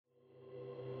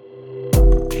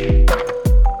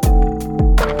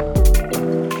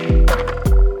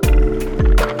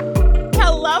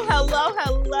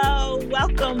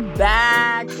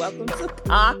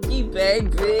Aki,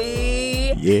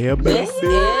 baby. Yeah, baby. This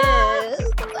is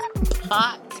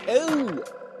part 2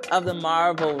 of the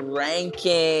Marvel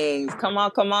rankings. Come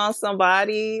on,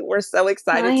 somebody. We're so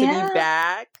excited to be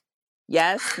back.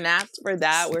 Yes, snaps for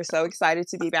that. We're so excited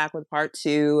to be back with part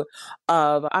 2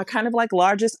 of our kind of like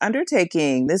largest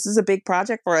undertaking. This is a big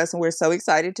project for us, and we're so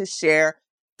excited to share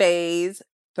phase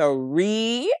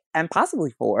 3 and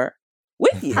possibly 4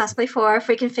 with you. Possibly 4 if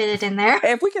we can fit it in there.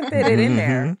 If we can fit it in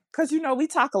there. Because, we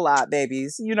talk a lot,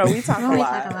 babies. We talk a lot. We talk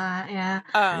a lot, yeah.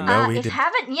 If you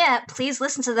haven't yet, please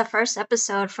listen to the first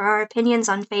episode for our opinions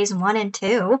on phase 1 and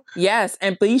 2. Yes,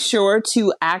 and be sure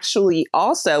to actually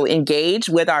also engage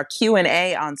with our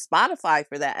Q&A on Spotify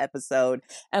for that episode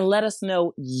and let us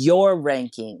know your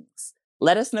rankings.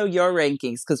 Let us know your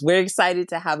rankings because we're excited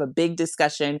to have a big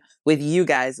discussion with you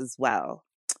guys as well.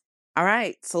 All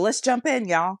right, so let's jump in,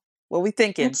 y'all. What we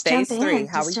thinking? Let's phase 3,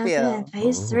 how we feel?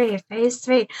 Phase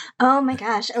 3. Oh my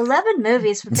gosh, 11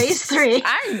 movies for phase 3.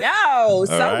 I know,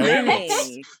 so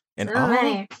many. And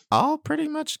all pretty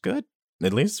much good,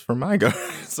 at least for my go.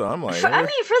 So I'm like, for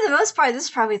the most part, this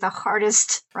is probably the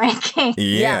hardest ranking.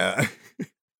 Yeah.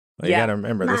 Well, you gotta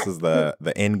remember, this is the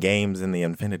end games and the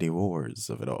Infinity Wars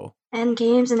of it all. End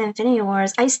games and Infinity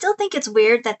Wars. I still think it's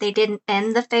weird that they didn't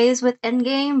end the phase with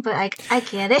Endgame, but I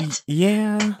get it.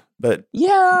 Yeah, but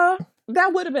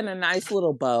that would have been a nice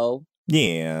little bow.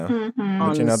 Yeah, on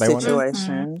but the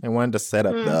situation. They wanted to set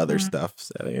up the other stuff,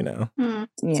 so Yeah.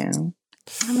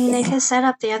 I mean, they could set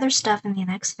up the other stuff in the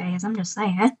next phase. I'm just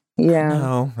saying. Yeah.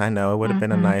 No, I know it would have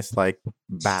been a nice bow.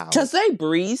 Because they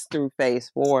breezed through phase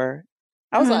 4.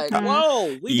 I was like,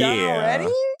 whoa, we done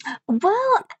already?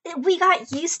 Well, we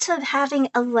got used to having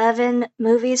 11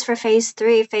 movies for phase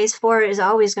 3. Phase 4 is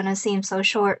always going to seem so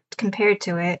short compared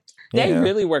to it. They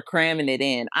really were cramming it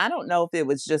in. I don't know if it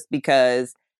was just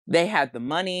because they had the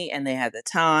money and they had the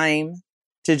time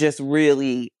to just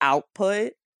really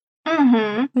output.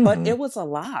 But it was a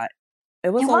lot. It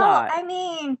was a lot. I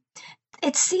mean,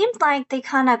 it seemed like they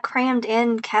kind of crammed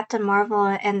in Captain Marvel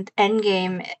and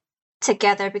Endgame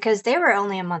together because they were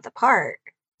only a month apart.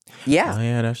 Yeah. Oh,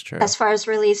 yeah, that's true. As far as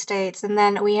release dates. And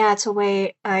then we had to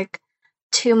wait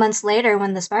 2 months later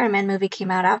when the Spider-Man movie came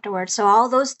out afterwards. So all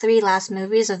those 3 last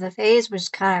movies of the phase was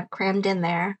kind of crammed in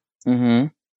there.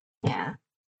 Yeah.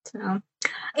 So,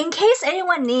 in case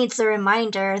anyone needs a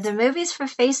reminder, the movies for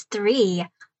phase 3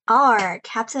 are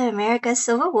Captain America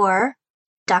Civil War,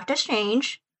 Doctor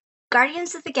Strange,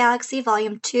 Guardians of the Galaxy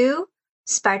Volume 2,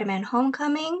 Spider-Man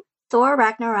Homecoming, Thor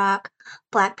Ragnarok,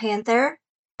 Black Panther,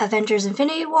 Avengers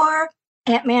Infinity War,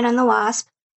 Ant-Man and the Wasp,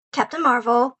 Captain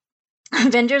Marvel,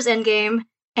 Avengers Endgame,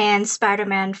 and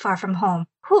Spider-Man Far From Home.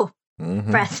 Whew.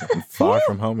 Breath. Far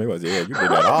From Home. It was, you did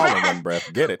that all in one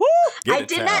breath. Get it. I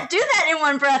did not do that in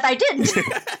one breath. I didn't.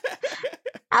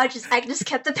 I just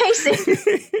kept the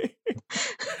pacing.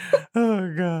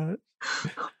 Oh,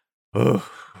 God.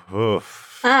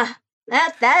 Oof.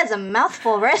 That is a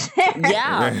mouthful right there.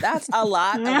 Yeah, that's a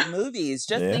lot of movies.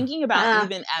 Just thinking about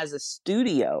even as a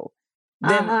studio,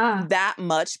 then that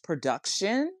much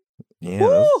production.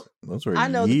 Yeah, those were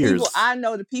years. I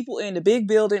know the people in the big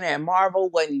building at Marvel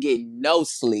wasn't getting no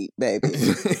sleep, baby.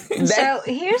 So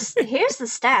here's the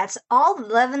stats. All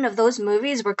 11 of those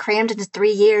movies were crammed into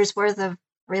 3 years worth of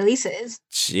releases.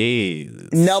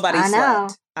 Jeez. Nobody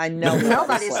slept. I know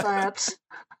nobody slept.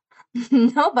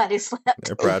 Nobody slept.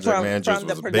 Their project managers from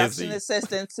the was production busy.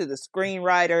 assistants to the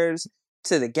screenwriters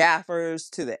to the gaffers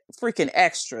to the freaking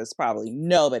extras. Probably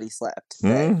nobody slept.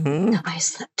 Nobody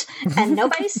slept, and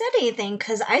nobody said anything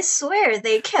because I swear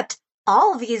they kept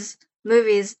all these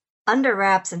movies under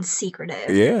wraps and secretive.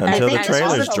 Yeah, until the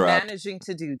trailers also dropped. Managing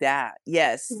to do that,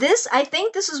 yes. I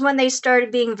think this is when they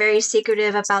started being very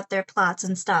secretive about their plots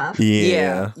and stuff.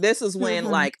 Yeah. This is when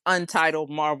like Untitled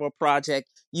Marvel Project,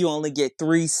 you only get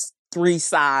three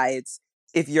sides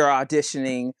if you're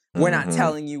auditioning. We're not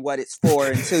telling you what it's for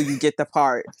until you get the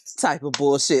part type of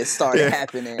bullshit started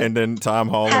happening. And then Tom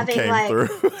Holland came through.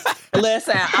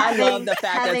 Listen, I love the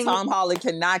fact that Tom Holland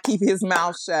cannot keep his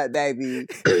mouth shut, baby.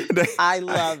 I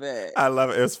love it. I love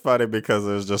it. It's funny because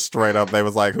it was just straight up. They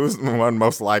was like, who's the one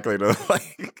most likely to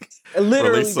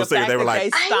literally release the fact they were that like, they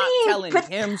stopped telling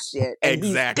him shit.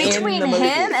 Exactly. Between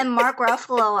him and Mark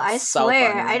Ruffalo, I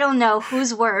swear, funny. I don't know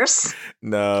who's worse.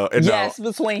 Yes,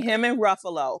 between him and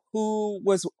Ruffalo, who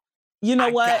was... You know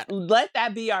what? Let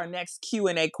that be our next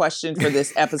Q&A question for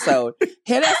this episode.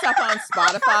 Hit us up on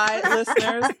Spotify,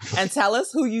 listeners, and tell us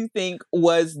who you think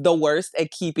was the worst at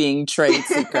keeping trade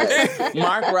secrets.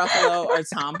 Mark Ruffalo or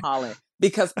Tom Holland.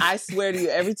 Because I swear to you,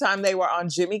 every time they were on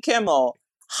Jimmy Kimmel,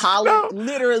 Holland,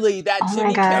 literally that Oh Jimmy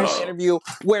my gosh. Kimmel interview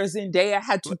where Zendaya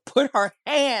had to put her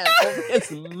hand over his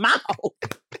mouth.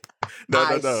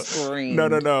 I screamed.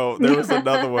 No. There was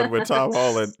another one with Tom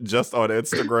Holland just on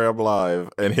Instagram Live,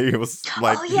 and he was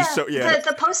like, Oh yeah,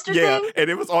 the poster thing. and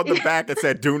it was on the back that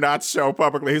said "Do not show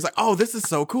publicly." He's like, "Oh, this is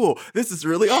so cool. This is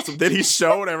really awesome." Then he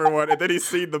showed everyone, and then he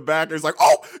seen the back, and he's like,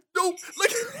 "Oh no,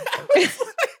 look at that."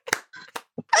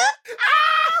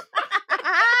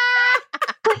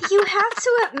 But you have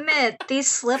to admit, these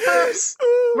slip-ups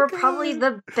were probably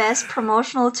the best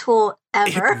promotional tool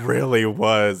ever. It really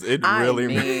was.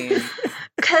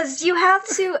 Because you have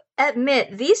to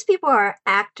admit, these people are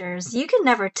actors. You can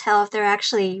never tell if they're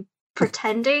actually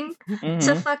pretending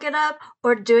to fuck it up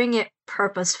or doing it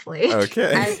purposefully.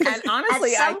 Okay. And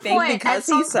honestly, I think because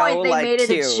he's so they made it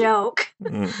cute. a joke.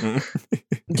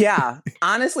 Yeah.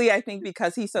 Honestly, I think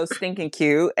because he's so stinking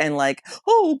cute and like,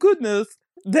 oh goodness,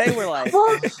 they were like,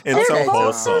 well, they're so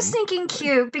both so wholesome. stinking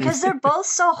cute because they're both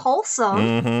so wholesome.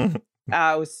 Mhm.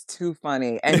 it was too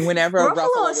funny. And whenever Ruffalo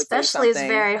Ruffalo would especially say is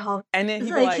very wholesome. and then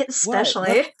he'd be Like, like,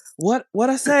 especially. what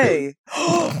I say?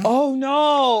 Oh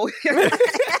no.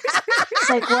 It's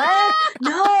like, what?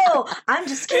 No, I'm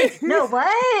just kidding. No,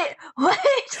 what?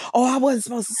 Oh, I wasn't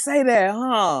supposed to say that,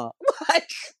 huh? Like,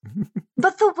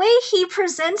 But the way he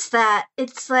presents that,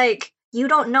 it's like, you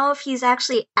don't know if he's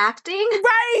actually acting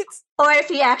right. or if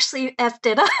he actually effed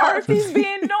it up. Or if he's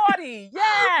being naughty.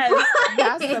 Yes. Right.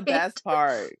 That's the best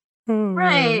part.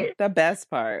 Right. The best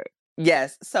part.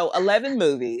 Yes. So 11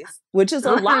 movies, which is a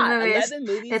 11 lot. movies. 11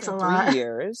 movies It's in a 3 lot.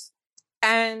 years.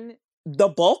 And the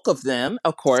bulk of them,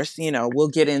 of course, we'll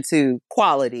get into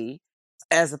quality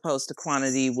as opposed to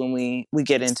quantity when we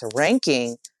get into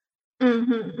ranking.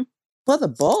 Mm-hmm. For the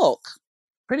bulk,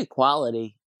 pretty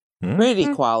quality.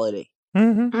 Pretty quality.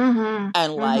 Mm-hmm.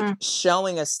 And like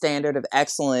showing a standard of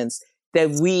excellence that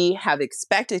we have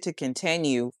expected to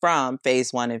continue from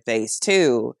phase 1 and phase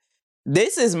 2.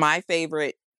 This is my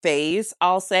favorite phase,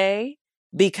 I'll say,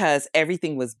 because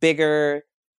everything was bigger,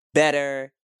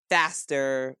 better,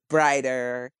 faster,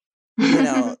 brighter.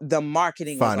 The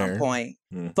marketing was on point.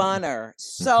 Funner.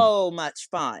 So much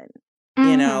fun.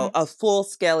 A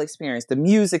full-scale experience. The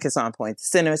music is on point.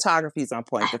 The cinematography is on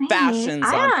point. The fashion's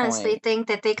on point. I honestly think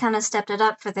that they kind of stepped it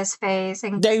up for this phase.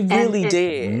 And they really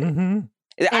did.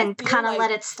 And kind of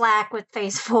let it slack with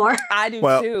phase 4. I do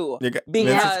too.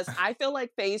 Because I feel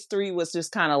like phase 3 was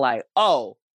just kind of like,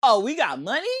 oh, we got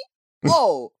money?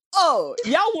 Oh,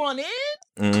 y'all want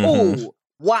in? Cool.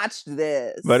 Watch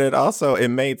this. But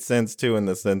it made sense too, in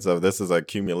the sense of this is an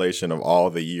accumulation of all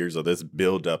the years of this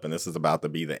buildup, and this is about to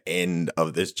be the end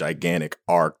of this gigantic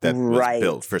arc that was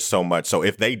built for so much. So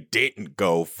if they didn't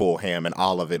go full ham and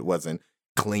all of it wasn't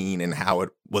clean and how it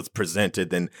was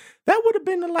presented, then that would have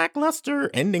been a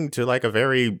lackluster ending to like a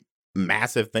very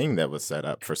massive thing that was set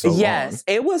up for so long. Yes,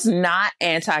 it was not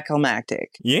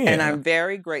anticlimactic. Yeah. And I'm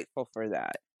very grateful for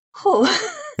that. Oh.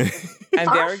 I'm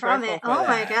Far very from grateful it. for Oh that.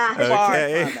 my gosh. Okay.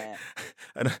 Far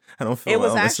from it. I don't feel it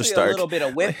was well, actually Mr. Stark. a little bit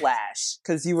of whiplash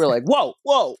because you were like, whoa,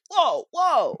 whoa, whoa,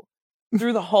 whoa,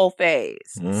 through the whole phase.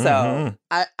 So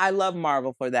I love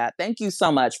Marvel for that. Thank you so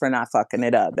much for not fucking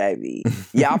it up, baby.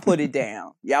 Y'all put it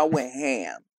down. Y'all went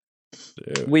ham.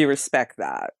 Dude. We respect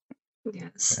that.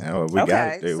 Yes. Yeah, well, we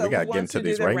got it, dude. So we got to who get wants into to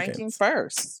these do the rankings. ranking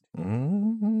first.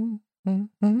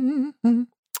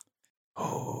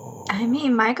 Oh. I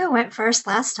mean, Micah went first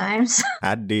last time. So.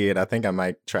 I did. I think I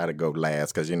might try to go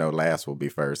last because, last will be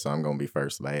first. So I'm going to be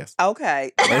first last.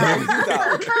 Okay. There you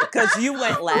go. Because you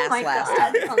went last last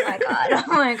time. Oh my God.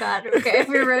 Oh my God. Okay.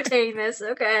 We're rotating this.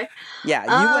 Okay. Yeah.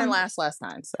 You went last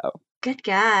time. So. Good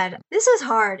God. This is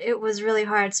hard. It was really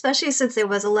hard, especially since it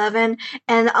was 11.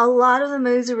 And a lot of the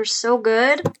movies were so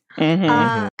good.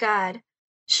 God.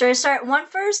 Should I start one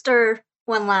first or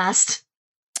one last?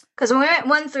 Because we went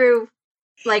one through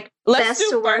like best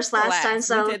to worst last time.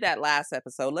 So we did that last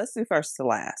episode. Let's do first to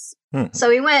last. So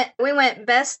we went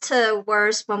best to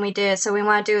worst when we did. So we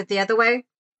want to do it the other way,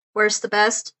 worst to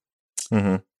best.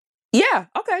 Yeah.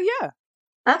 Okay. Yeah.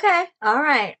 Okay. All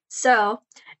right. So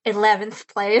 11th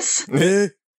place.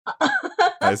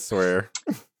 I swear.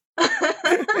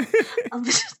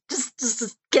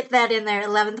 just get that in there.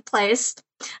 11th place.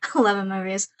 11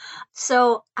 movies.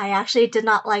 So I actually did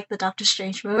not like the Doctor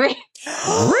Strange movie.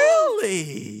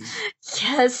 Really?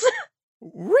 Yes.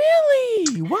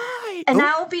 Really? Why? And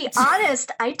I will be honest,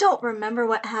 I don't remember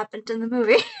what happened in the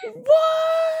movie.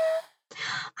 What?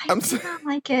 I did not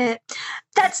like it.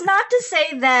 That's not to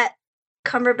say that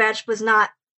Cumberbatch was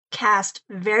not cast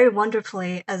very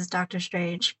wonderfully as Doctor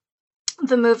Strange.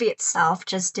 The movie itself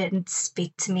just didn't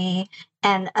speak to me.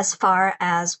 And as far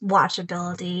as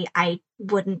watchability, I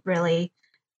wouldn't really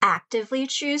actively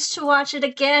choose to watch it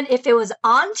again. If it was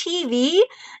on TV,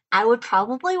 I would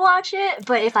probably watch it,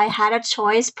 but if I had a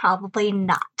choice, probably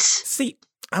not. See,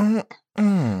 Oh,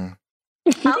 come on.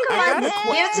 Give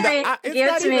it to me.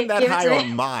 It's not even that high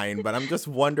on mine, but I'm just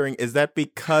wondering, is that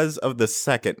because of the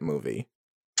second movie?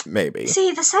 Maybe.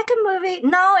 See, the second movie,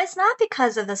 no, it's not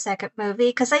because of the second movie,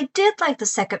 because I did like the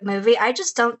second movie. I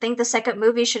just don't think the second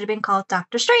movie should have been called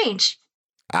Doctor Strange.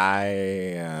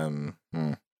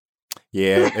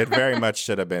 Yeah, it very much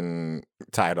should have been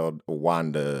titled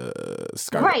Wanda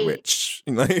Scarlet Witch.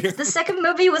 The second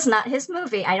movie was not his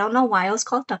movie. I don't know why it was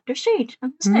called Doctor Strange.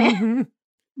 I'm just saying. Mm-hmm.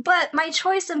 But my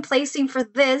choice in placing for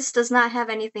this does not have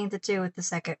anything to do with the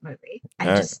second movie.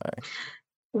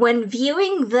 When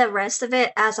viewing the rest of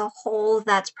it as a whole,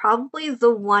 that's probably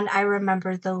the one I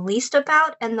remember the least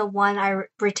about and the one I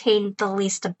retained the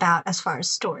least about as far as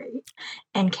story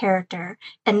and character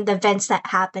and the events that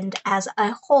happened as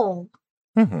a whole.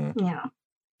 Mm-hmm. Yeah.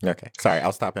 Okay. Sorry,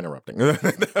 I'll stop interrupting.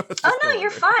 Oh, no, you're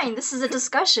fine. This is a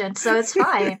discussion, so it's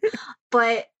fine.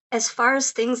 But as far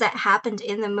as things that happened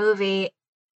in the movie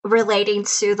relating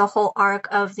to the whole arc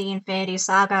of the Infinity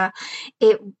Saga,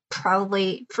 it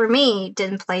probably, for me,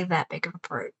 didn't play that big of a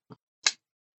part.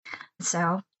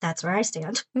 So that's where I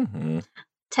stand. Mm-hmm.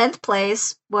 10th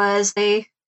place was the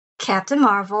Captain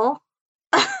Marvel.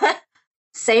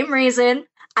 Same reason.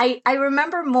 I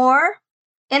remember more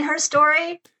in her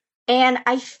story, and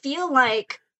I feel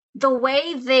like the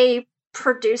way they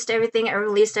produced everything and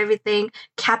released everything,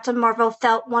 Captain Marvel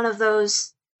felt one of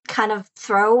those kind of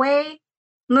throwaway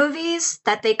movies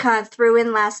that they kind of threw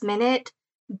in last minute,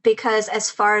 because as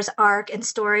far as arc and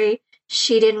story,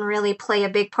 she didn't really play a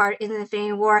big part in the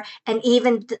Infinity War. And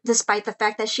even despite the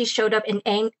fact that she showed up in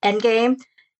Endgame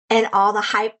and all the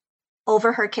hype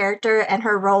over her character and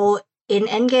her role in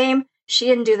Endgame, she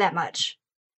didn't do that much.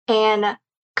 And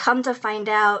come to find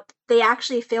out, they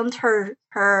actually filmed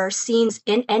her scenes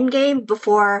in Endgame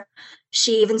before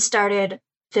she even started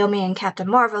filming in Captain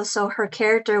Marvel, so her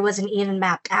character wasn't even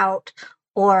mapped out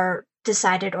or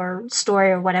decided, or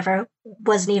story or whatever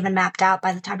wasn't even mapped out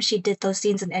by the time she did those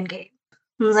scenes in Endgame.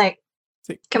 I was like,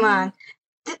 come on.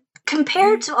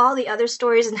 Compared to all the other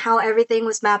stories and how everything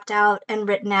was mapped out and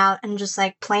written out and just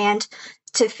like planned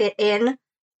to fit in,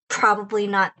 probably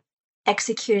not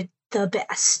executed the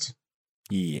best.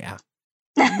 Yeah.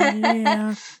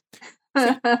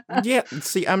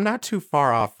 See, I'm not too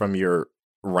far off from your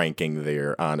ranking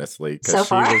there, honestly, because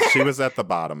she was at the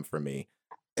bottom for me.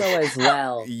 So as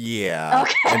well. Yeah.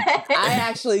 Okay. I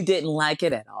actually didn't like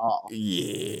it at all.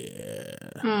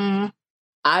 Yeah.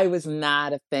 I was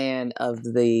not a fan of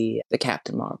the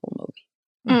Captain Marvel movie.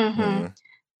 Mm-hmm.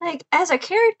 Like, as a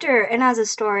character and as a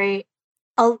story,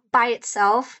 by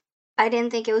itself, I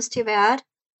didn't think it was too bad.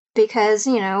 Because,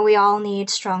 you know, we all need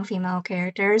strong female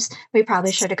characters. We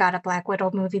probably should have got a Black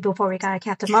Widow movie before we got a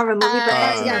Captain Marvel movie, but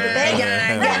that's another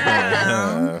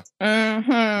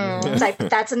thing. It's like,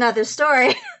 that's another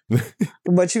story.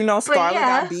 But, you know, Scarlett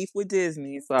got beef with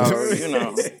Disney, so, you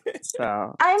know.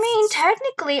 So. I mean,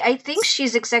 technically, I think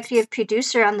she's executive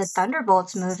producer on the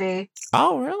Thunderbolts movie.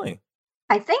 Oh, really?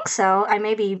 I think so. I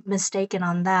may be mistaken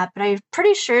on that, but I'm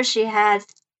pretty sure she had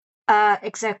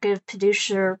executive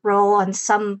producer role on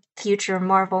some future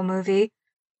Marvel movie.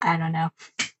 I don't know.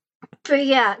 But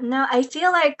yeah, no, I feel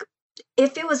like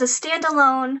if it was a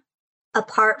standalone,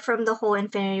 apart from the whole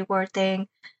Infinity War thing,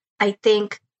 I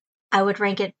think I would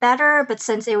rank it better. But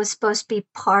since it was supposed to be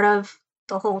part of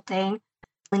the whole thing,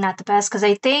 really not the best, because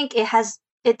I think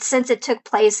since it took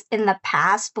place in the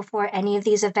past before any of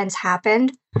these events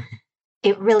happened,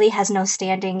 it really has no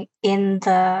standing in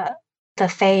the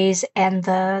phase and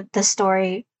the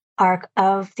story arc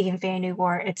of the Infinity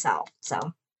War itself.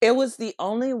 So it was the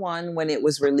only one when it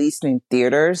was released in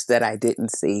theaters that I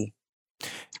didn't see.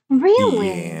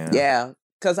 Really? Yeah,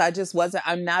 because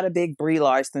I'm not a big Brie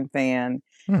Larson fan,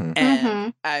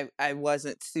 and I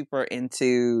wasn't super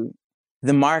into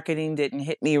the marketing. Didn't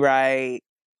hit me right.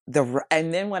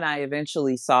 And then when I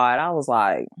eventually saw it, I was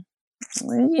like,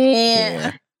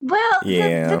 yeah. Well,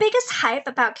 the biggest hype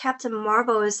about Captain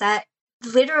Marvel is that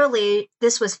literally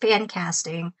this was fan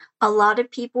casting. A lot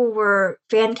of people were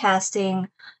fan casting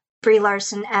Brie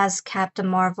Larson as Captain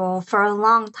Marvel for a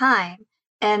long time.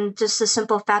 And just the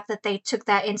simple fact that they took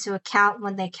that into account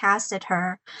when they casted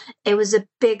her, it was a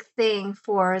big thing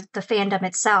for the fandom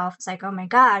itself. It's like, oh my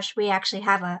gosh, we actually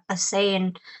have a say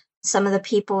in some of the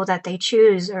people that they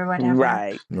choose or whatever.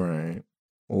 Right.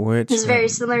 Which is very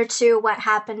similar to what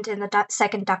happened in the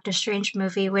second Doctor Strange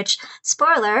movie, which,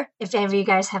 spoiler, if any of you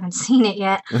guys haven't seen it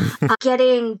yet,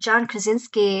 getting John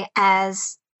Krasinski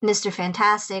as Mr.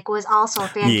 Fantastic was also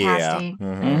fan casting.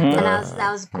 And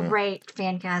that was great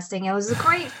fan casting. It was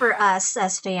great for us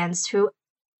as fans who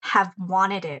have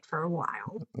wanted it for a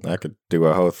while. I could do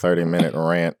a whole 30-minute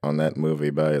rant on that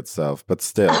movie by itself, but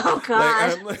still. Oh,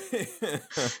 God.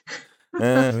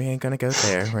 We ain't gonna go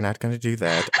there. We're not gonna do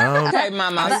that. Okay,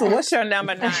 Mama. So what's your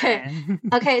number 9?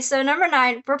 Okay, so number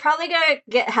 9, we're probably gonna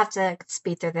have to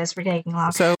speed through this. We're taking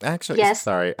long. So actually,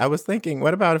 sorry, I was thinking,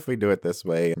 what about if we do it this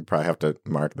way? I probably have to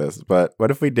mark this, but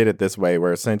what if we did it this way,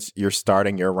 where since you're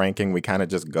starting your ranking, we kind of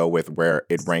just go with where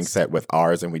it ranks at with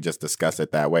ours, and we just discuss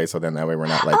it that way. So then that way we're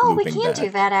not looping we can do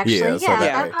that actually. Yeah,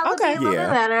 that'd probably be a little bit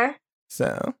better.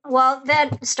 So well,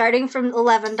 then starting from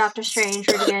 11, Doctor Strange,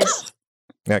 Rodriguez.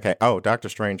 Okay. Oh, Doctor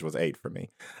Strange was 8 for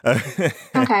me.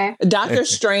 Okay. Doctor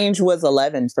Strange was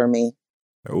 11 for me.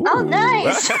 Ooh. Oh,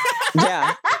 nice.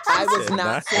 Yeah. I was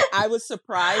not. I was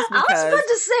surprised because I was about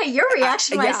to say your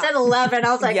reaction when I said 11.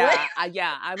 I was like, what?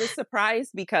 I was surprised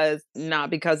because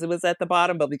not because it was at the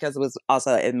bottom, but because it was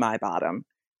also in my bottom.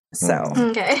 So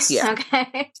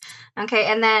okay.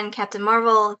 And then Captain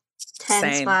Marvel,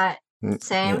 10 spot.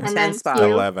 Same. And then spot.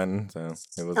 11. So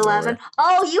it was 11.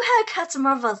 Oh, you had Captain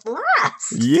Marvel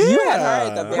last. Yeah. You had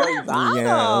her at the very bottom.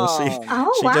 Yeah,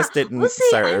 she just didn't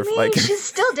serve. I mean, she's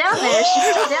still down there.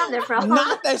 She's still down there for a while.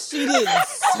 Not that she didn't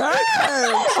serve.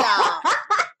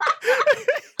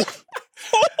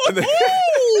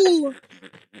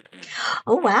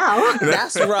 Oh, wow.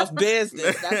 That's rough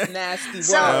business. That's nasty work.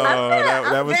 So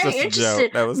that was just a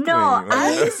joke. That was clean.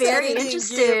 I'm very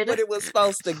interested. What it was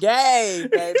supposed to gain,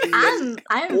 baby. I'm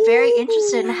very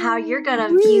interested in how you're gonna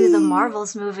view the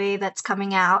Marvels movie that's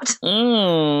coming out.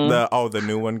 The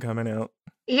new one coming out.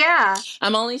 Yeah,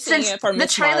 I'm only seeing it for the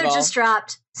trailer just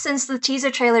dropped. Since the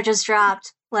teaser trailer just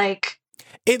dropped, like.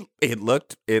 It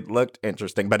looked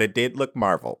interesting, but it did look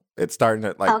Marvel. It's starting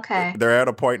to they're at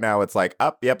a point now. It's like,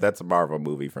 yep, that's a Marvel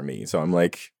movie for me. So I'm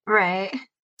like, right.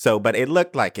 So, but it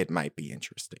looked like it might be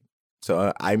interesting.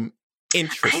 So I'm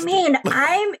interested. I mean,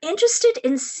 I'm interested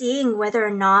in seeing whether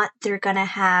or not they're gonna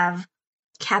have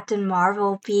Captain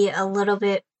Marvel be a little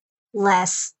bit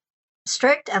less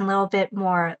strict and a little bit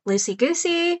more loosey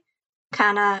goosey,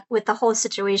 kind of with the whole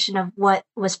situation of what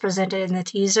was presented in the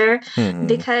teaser,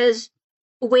 because.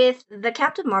 With the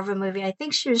Captain Marvel movie, I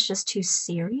think she was just too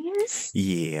serious.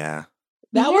 Yeah.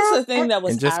 That was the thing that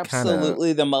was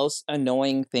absolutely the most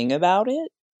annoying thing about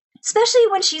it. Especially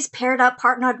when she's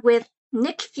partnered with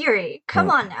Nick Fury. Come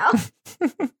on now.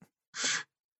 I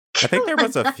think there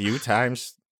was a few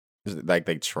times like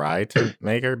they tried to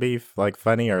make her be like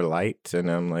funny or light, and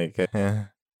I'm like, okay.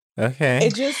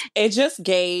 It just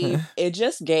gave.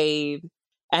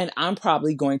 And I'm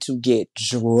probably going to get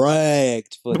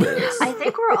dragged for this. I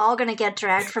think we're all going to get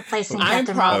dragged for placing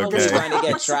Captain Marvel. I'm probably going to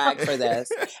get dragged for this.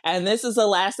 And this is the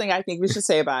last thing I think we should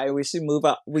say about it. We should move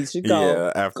up. We should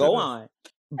go on.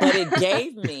 But it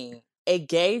gave me,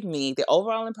 the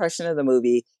overall impression of the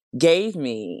movie gave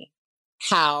me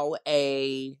how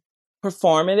a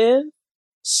performative,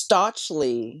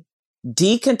 staunchly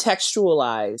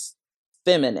decontextualized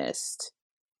feminist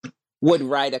would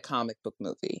write a comic book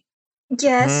movie.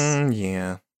 Yes.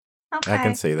 Yeah. Okay. I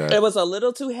can see that. It was a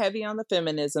little too heavy on the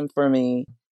feminism for me.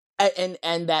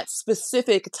 And that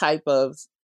specific type of,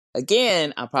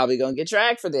 again, I'm probably going to get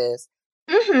dragged for this.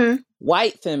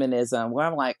 White feminism, where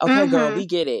I'm like, okay, girl, we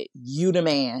get it. You the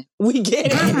man. We get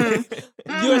it.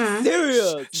 You're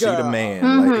serious, girl. She the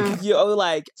man. You're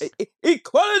like,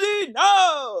 equality,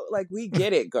 no! Like, we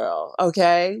get it, girl.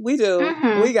 Okay? We do.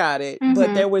 We got it.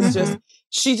 But there was just,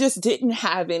 she just didn't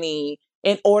have any...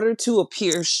 In order to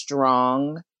appear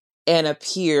strong and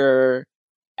appear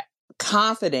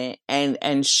confident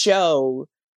and show,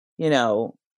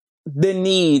 the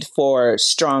need for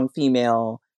strong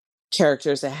female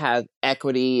characters that have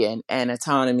equity and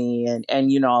autonomy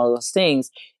and all those things,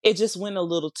 it just went a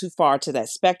little too far to that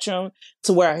spectrum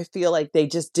to where I feel like they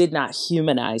just did not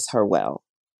humanize her well.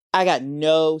 I got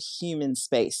no human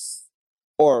space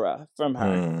aura from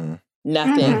her.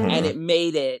 Nothing. And it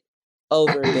made it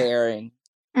overbearing.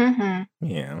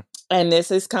 Yeah. And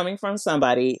this is coming from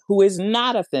somebody who is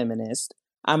not a feminist.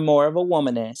 I'm more of a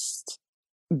womanist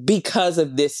because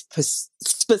of this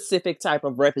specific type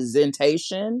of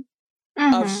representation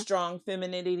of strong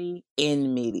femininity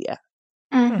in media.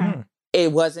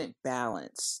 It wasn't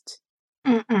balanced.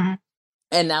 And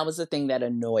that was the thing that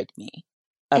annoyed me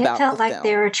about it felt the like film.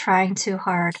 They were trying too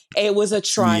hard. It was a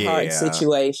try-hard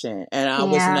situation, and I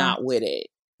was not with it.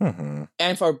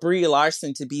 And for Brie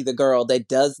Larson to be the girl that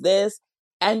does this,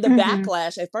 and the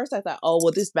backlash, at first I thought, oh,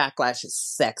 well, this backlash is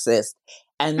sexist.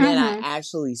 And then I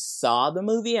actually saw the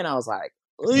movie, and I was like,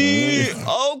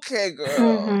 okay,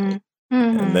 girl.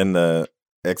 And then the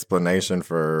explanation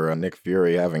for Nick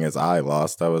Fury having his eye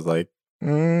lost, I was like,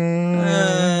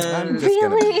 I'm just really?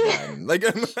 gonna be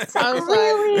done. I was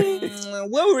like,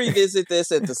 we'll revisit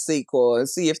this at the sequel and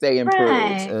see if they improved.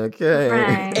 Right. Okay.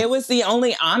 Right. It was the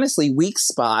only, honestly, weak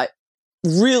spot,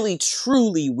 really,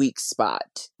 truly weak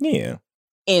spot. Yeah.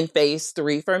 In phase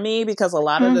 3 for me, because a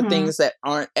lot of the things that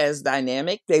aren't as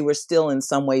dynamic, they were still in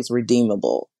some ways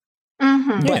redeemable.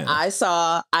 But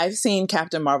I've seen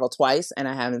Captain Marvel twice and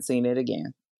I haven't seen it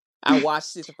again. I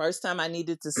watched it the first time I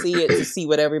needed to see it to see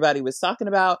what everybody was talking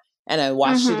about. And I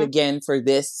watched it again for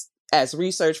this, as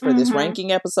research for this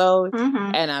ranking episode.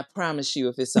 And I promise you,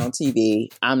 if it's on TV,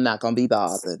 I'm not going to be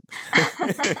bothered.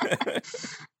 I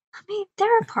mean,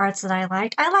 there are parts that I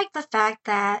liked. I like the fact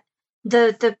that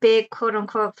the big quote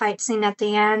unquote fight scene at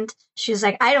the end, she's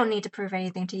like, I don't need to prove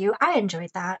anything to you. I enjoyed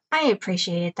that. I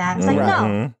appreciated that. It's like,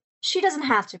 no, she doesn't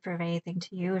have to prove anything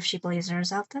to you. If she believes in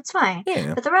herself, that's fine.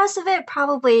 Yeah. But the rest of it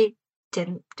probably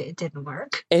didn't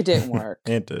work. It didn't work.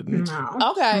 It didn't.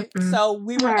 No. Okay. So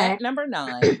we were at number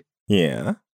 9.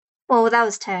 Yeah. Well, that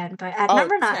was 10, but at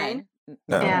number 9,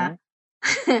 10.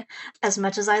 Yeah. As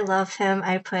much as I love him,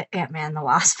 I put Ant-Man the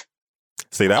Wasp.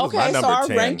 See, that was my number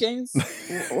 10. So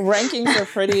our rankings are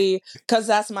pretty, because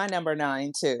that's my number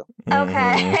 9 too.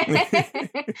 Okay.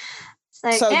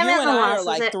 Like, so Ant-Man you and I are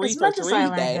like 3 for 3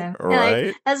 today. Right.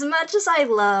 Like, as much as I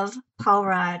love Paul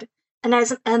Rudd, and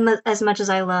as much as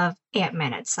I love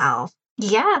Ant-Man itself,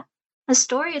 yeah, the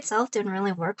story itself didn't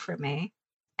really work for me.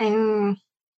 And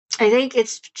I think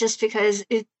it's just because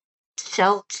it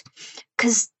felt...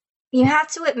 Because you have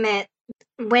to admit,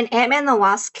 when Ant-Man the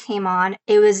Wasp came on,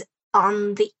 it was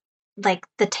on the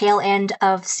tail end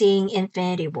of seeing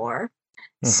Infinity War.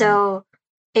 So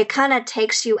it kind of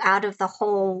takes you out of the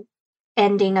whole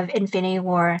ending of Infinity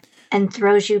War and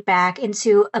throws you back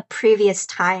into a previous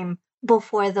time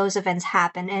before those events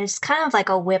happen. And it's kind of like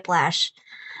a whiplash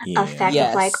effect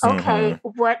of like, okay,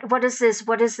 what is this?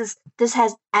 What is this? This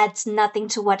adds nothing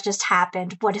to what just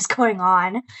happened. What is going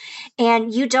on?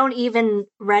 And you don't even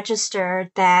register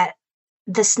that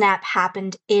the snap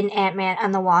happened in Ant-Man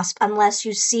and the Wasp unless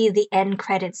you see the end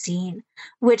credit scene,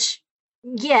 which,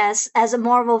 yes, as a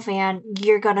Marvel fan,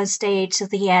 you're going to stay to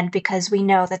the end because we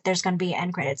know that there's going to be an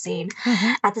end credit scene.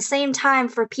 At the same time,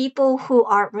 for people who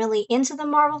aren't really into the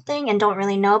Marvel thing and don't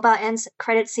really know about end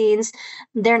credit scenes,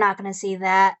 they're not going to see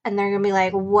that. And they're going to be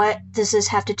like, what does this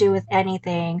have to do with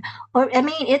anything? Or, I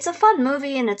mean, it's a fun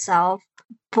movie in itself,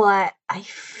 but I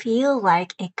feel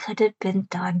like it could have been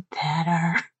done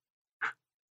better.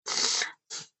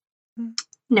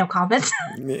 No comments.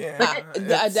 Yeah,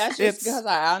 that's just because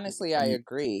I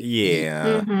agree.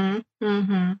 Yeah.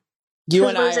 You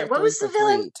and I. What was the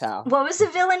villain? What was the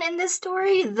villain in this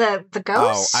story? The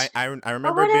ghost. Oh, I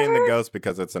remember it being the ghost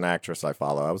because it's an actress I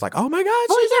follow. I was like, oh my god,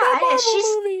 she's in a Marvel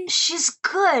movie. She's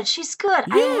good. She's good.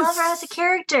 Yes. I love her as a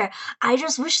character. I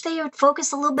just wish they would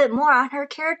focus a little bit more on her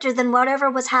character than whatever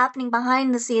was happening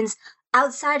behind the scenes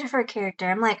outside of her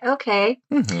character. I'm like, okay,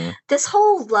 this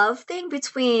whole love thing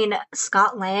between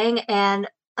Scott Lang and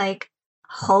like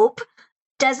Hope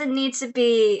doesn't need to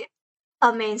be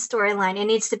a main storyline. It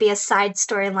needs to be a side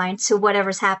storyline to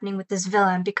whatever's happening with this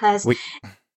villain because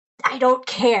I don't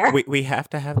care. We have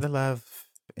to have the love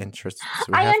interests.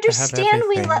 I understand.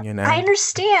 I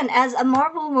understand. As a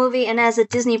Marvel movie and as a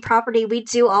Disney property, we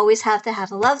do always have to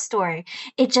have a love story.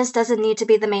 It just doesn't need to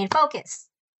be the main focus.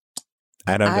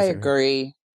 I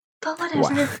agree. But whatever.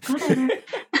 Wow. Whatever.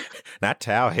 Not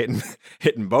Tao hitting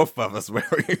both of us where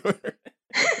we were.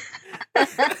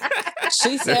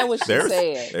 She said what she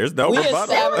said. There's no rebuttal. We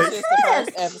established this the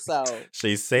first episode.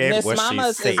 She said Miss what Mama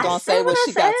she said. is going to say what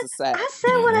she got to say. I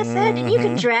said what I said, and you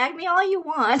can drag me all you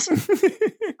want.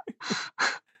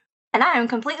 And I am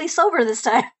completely sober this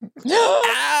time.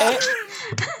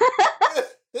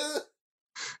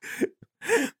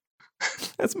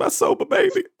 That's my sober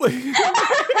baby.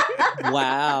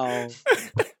 Wow.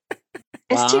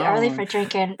 It's too early for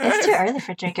drinking.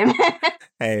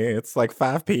 Hey, it's like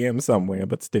 5 p.m. somewhere,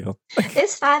 but still.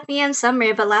 It's 5 p.m.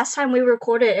 somewhere, but last time we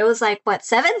recorded, it was like, what,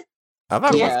 7? I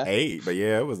thought it was 8, but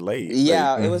yeah, it was late.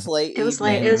 Yeah, it was late. It was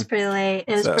late. It was pretty late.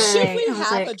 Should we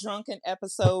have a drunken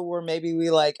episode where maybe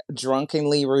we like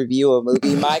drunkenly review a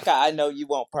movie? Micah, I know you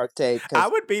won't partake. I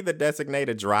would be the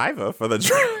designated driver for the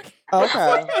drunk.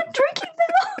 Okay. Drinking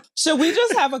Should we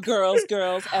just have a girls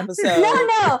episode?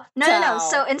 No.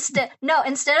 So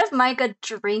instead of Micah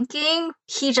drinking,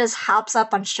 he just hops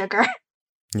up on sugar.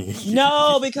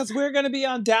 No, because we're going to be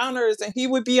on downers and he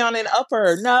would be on an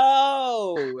upper.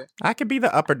 No. I could be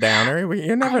the upper downer.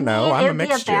 You never know. I'm a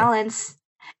mixture. It'd be a balance.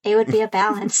 It would be a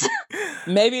balance.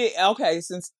 Maybe, okay,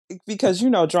 because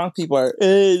drunk people are,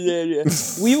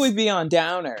 we would be on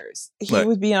downers. He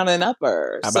would be on an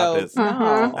upper. How about this? No.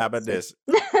 How about this?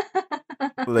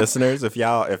 Listeners, if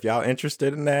y'all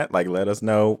interested in that, like, let us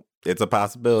know. It's a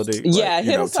possibility. Yeah, like,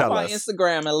 hit us up on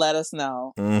Instagram and let us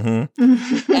know.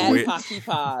 Mm-hmm. At Pocky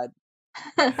Pod.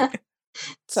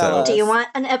 Tell us. Do you want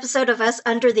an episode of us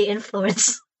under the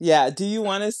influence? Yeah, do you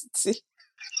want to see?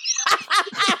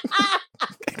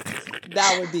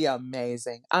 That would be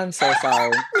amazing. I'm so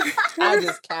sorry. I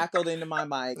just cackled into my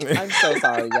mic. I'm so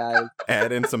sorry, guys.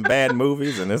 Add in some bad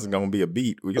movies, and this is going to be a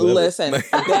beat. Listen,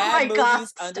 bad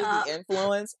movies under the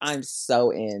influence, I'm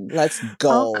so in. Let's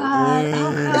go. Oh,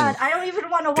 God. I don't even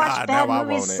want to watch bad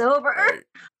movies sober.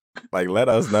 Like, let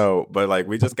us know. But, like,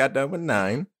 we just got done with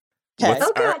 9. Okay.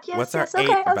 What's our 8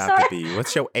 about to be?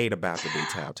 What's your 8 about to be,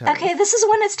 Tao? Okay, this is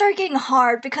when it started getting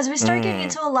hard because we started getting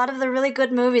into a lot of the really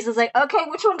good movies. It's like, okay,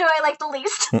 which one do I like the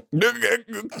least?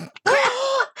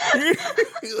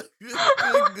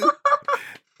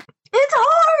 It's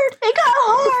hard. It got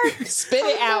hard. Spit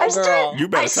it out, girl. You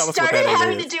better tell us what that is.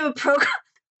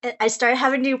 I started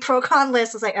having to do pro-con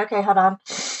lists. I was like, okay, hold on.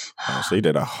 Oh, so you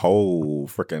did a whole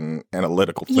freaking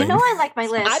analytical thing. You know I like my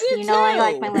list. I did too. I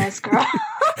like my list, girl.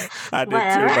 I did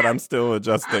too, but I'm still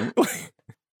adjusting.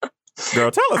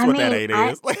 Girl, tell us what that 8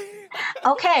 is.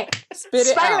 Okay. Spit it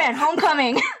Spider-Man, out.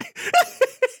 Homecoming. Spit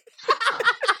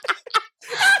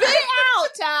it out,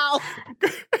 Tal.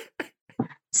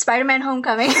 Spider-Man,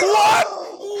 Homecoming. What?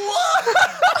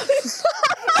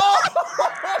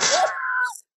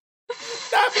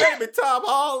 That baby Tom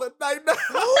Holland.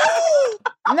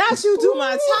 Not you do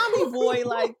my Tommy boy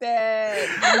like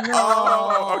that. No.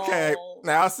 Oh, okay.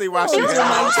 Now I see why she was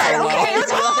got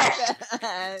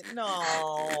hard.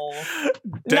 No.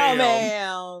 Damn. No,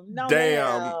 ma'am. No,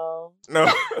 Damn. ma'am.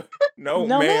 No,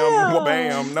 No, ma'am. ma'am.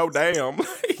 Bam. No, damn.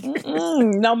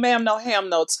 No, ma'am. No ham.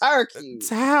 No turkey.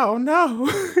 Tao, no.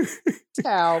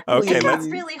 Tao, Okay, It got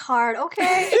really hard.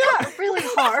 Okay, it got really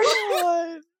hard.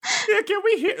 Yeah, can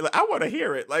we hear? I want to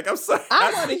hear it. Like, I'm sorry.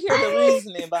 I want to hear the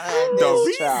reasoning behind The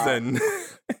this. reason.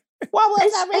 What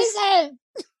was the reason?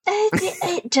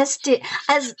 It just did.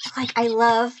 As like, I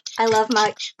love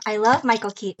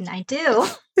Michael Keaton. I do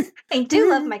love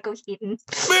Michael Keaton.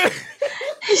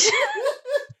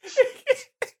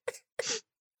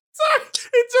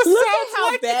 It just Look sounds at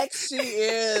how like back she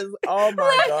is. Oh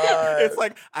my god! It's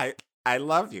like I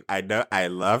love you. I know I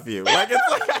love you. Like,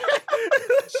 it's like.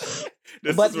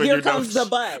 But here comes the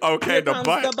butt. Okay, here the comes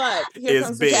butt the butt. Here is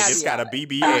comes big. The It's got a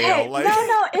BBL. Okay, like...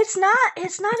 no, it's not.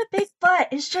 It's not a big butt.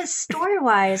 It's just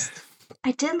story-wise,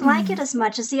 I didn't like it as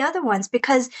much as the other ones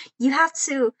because you have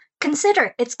to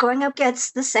consider it's going up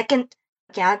against the second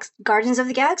Guardians of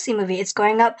the Galaxy movie. It's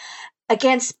going up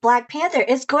against Black Panther.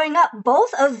 It's going up.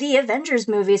 Both of the Avengers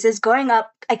movies is going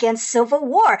up against Civil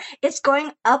War. It's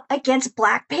going up against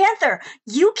Black Panther.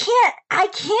 I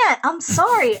can't. I'm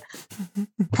sorry.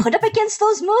 Put up against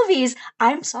those movies.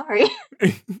 I'm sorry.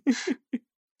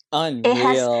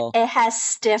 Unreal. It has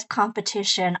stiff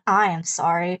competition. I am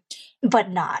sorry, but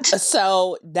not.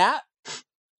 So that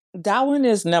one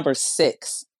is number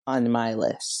 6 on my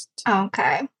list.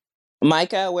 Okay.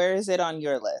 Micah, where is it on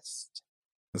your list?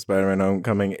 Spider-Man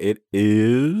Homecoming.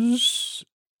 It's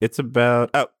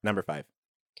about number 5.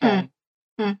 Okay.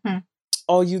 Mm-hmm.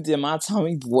 Oh, you did my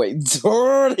Tommy boy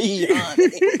dirty,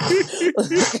 honey.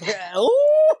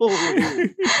 Ooh.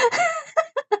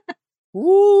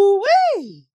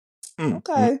 Woo-wee.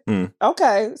 Okay.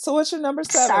 Okay. So what's your number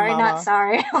 7, Sorry, Mama? not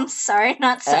sorry. I'm sorry,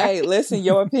 not sorry. Hey, listen,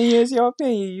 your opinion is your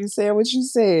opinion. You said what you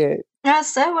said. I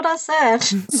said what I said.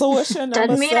 So what's your number 7?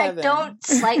 Doesn't mean I don't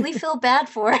slightly feel bad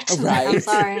for it.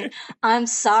 Right. I'm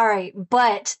sorry.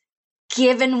 But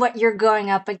given what you're going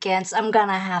up against, I'm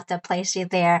gonna have to place you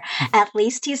there. At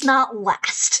least he's not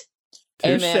last.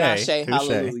 Amen. Ashe.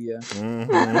 Hallelujah.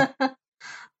 Mm-hmm.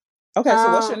 Okay,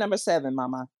 so what's your number 7,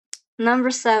 Mama?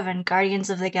 Number 7, Guardians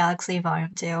of the Galaxy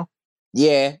Volume 2.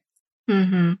 Yeah.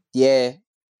 Mm-hmm. Yeah.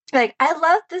 Like, I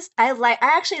love this. I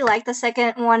actually like the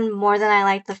second one more than I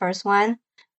liked the first one.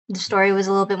 The story was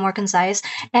a little bit more concise.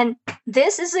 And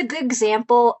this is a good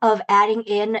example of adding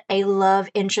in a love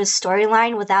interest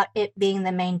storyline without it being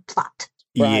the main plot.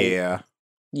 Right. Yeah.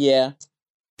 Yeah.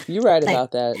 You're right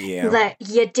about that. Yeah. Like,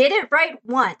 you did it right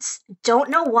once. Don't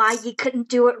know why you couldn't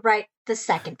do it right the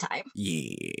second time.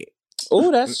 Yeah.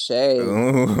 Oh, that's shade.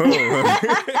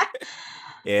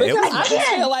 Yeah, because I just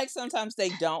feel like sometimes they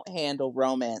don't handle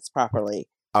romance properly.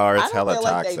 Or it's I don't hella feel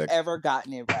toxic. like they've ever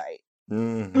gotten it right.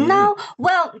 Mm-hmm. No,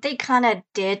 well, they kind of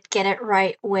did get it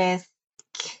right with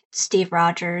Steve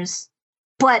Rogers,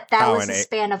 but that was a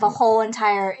span of a whole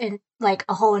entire like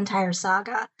a whole entire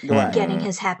saga, getting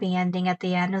his happy ending at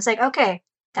the end. I was like, okay,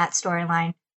 that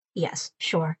storyline. Yes,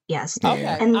 sure, yes. Okay,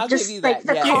 and I'll just give you like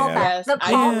that. the callback, yes. the callback.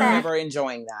 I remember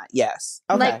enjoying that. Yes,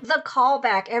 okay. Like the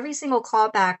callback, every single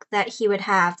callback that he would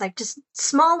have, like just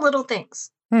small little things.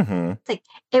 Like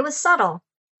it was subtle,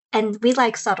 and we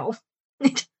like subtle.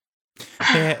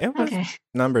 Yeah, it was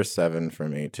number 7 for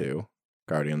me too.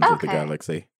 Guardians of the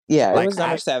Galaxy. Yeah, it was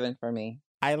number 7 for me.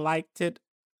 I liked it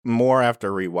more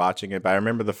after rewatching it, but I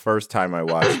remember the first time I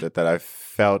watched it that I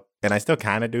felt, and I still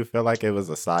kind of do feel like it was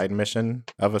a side mission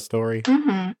of a story.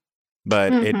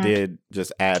 But it did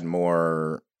just add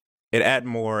more. It add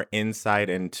more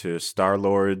insight into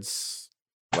Star-Lord's,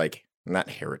 like, not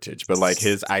heritage, but like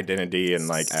his identity and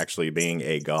like actually being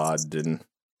a god and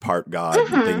part god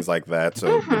and things like that.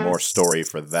 So the more story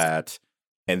for that.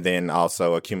 And then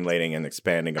also accumulating and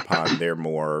expanding upon their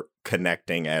more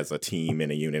connecting as a team in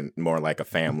a unit, more like a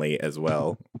family as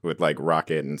well, with like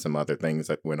Rocket and some other things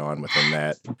that went on within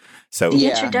that. So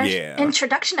the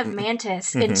introduction of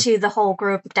Mantis into the whole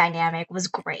group dynamic was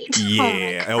great.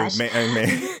 Yeah,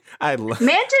 man. I love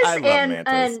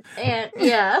Mantis. And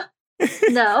yeah.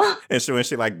 No. And so when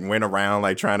she like went around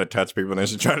like trying to touch people, and then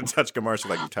she tried to touch Gamora,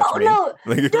 she's like, "You touch me." No,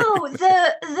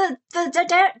 the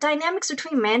dynamics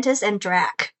between Mantis and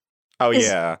Drac. Oh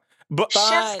yeah, but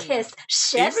chef's kiss.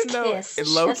 It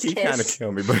low key kind of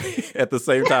killed me, but at the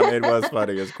same time, it was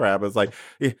funny as crap. It's like,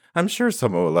 yeah, I'm sure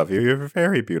someone will love you. You're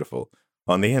very beautiful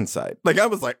on the inside. Like I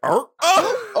was like, I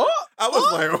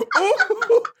was like,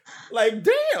 oh, like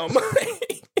damn.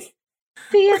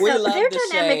 Their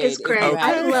dynamic is great.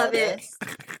 I love it.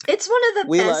 It's one of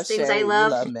the best things I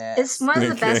love. It's one of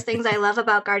the best things I love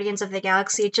about Guardians of the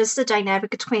Galaxy. Just the dynamic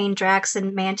between Drax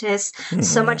and Mantis.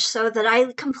 So much so that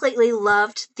I completely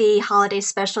loved the holiday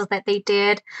special that they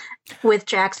did with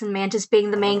Drax and Mantis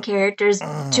being the main characters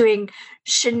doing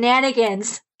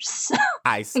shenanigans. So,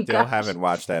 I still haven't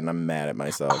watched that, and I'm mad at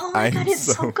myself. Oh my god, it's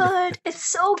so good. It's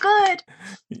so good.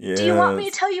 Yes. Do you want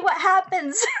me to tell you what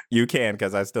happens? You can,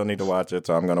 because I still need to watch it,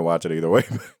 so I'm going to watch it either way.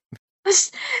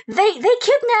 They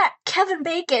kidnapped Kevin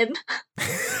Bacon.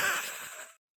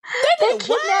 They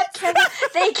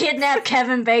kidnapped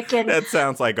Kevin Bacon. That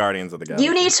sounds like Guardians of the Galaxy.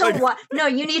 You need to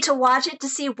you need to watch it to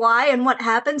see why and what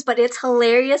happens, but it's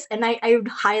hilarious, and I would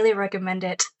highly recommend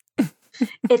it.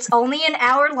 It's only an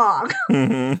hour long.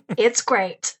 It's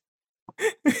great.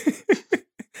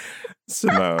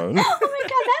 Simone. Oh my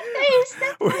god, that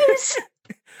face.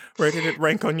 Where did it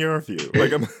rank on your view?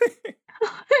 Like, oh my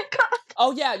god.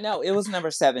 Oh yeah, no, it was number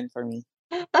 7 for me.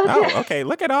 Okay. Oh, okay.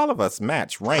 Look at all of us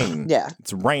match. Rain. Yeah.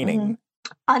 It's raining.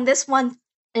 On this one.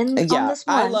 On this one,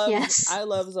 I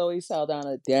love Zoe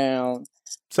Saldana down.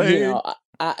 So, you know,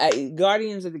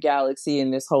 Guardians of the Galaxy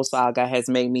and this whole saga has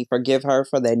made me forgive her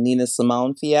for that Nina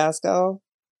Simone fiasco.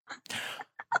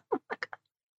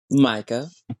 Micah.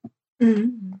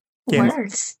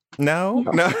 Words. No,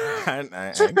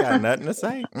 I ain't got nothing to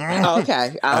say.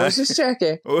 Okay, I was just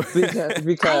checking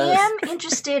because I am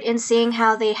interested in seeing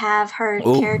how they have her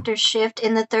character shift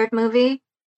in the third movie,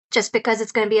 just because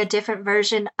it's going to be a different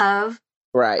version of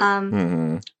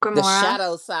Gamora. The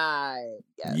shadow side.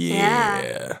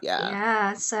 Yes.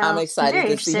 Yeah. So I'm excited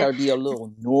to see her be a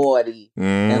little naughty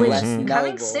and less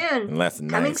noble.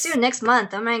 Coming soon next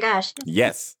month. Oh my gosh.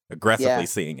 Yes. Aggressively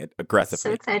seeing it.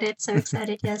 Aggressively. So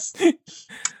excited. Yes.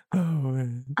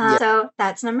 So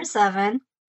that's number 7.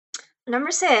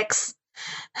 Number 6.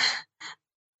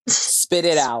 Spit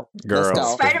it out, girl. Let's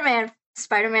go.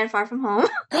 Spider-Man Far From Home.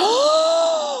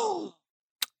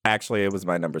 Actually, it was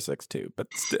my number 6 too, but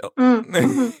still.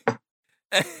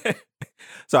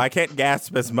 So I can't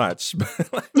gasp as much.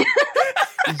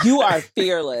 You are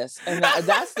fearless, and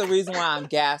that's the reason why I'm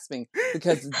gasping,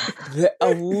 because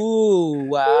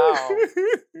wow.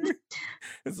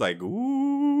 It's like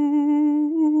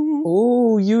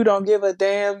you don't give a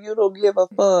damn, you don't give a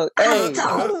fuck. Hey.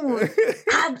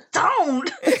 I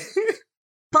don't.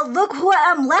 But look what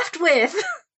I'm left with.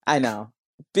 I know.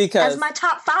 Because as my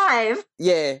top 5.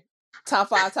 Yeah. Top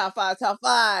 5. Come on,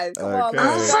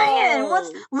 I'm saying,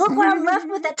 look what I'm left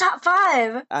with at top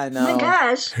 5. I know. Oh my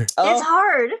gosh. It's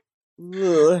hard.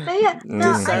 But yeah,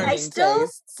 no, I still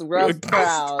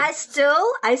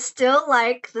I still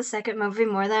like the second movie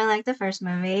more than I like the first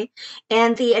movie,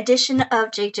 and the addition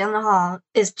of Jake Gyllenhaal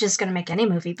is just going to make any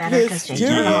movie better because Jake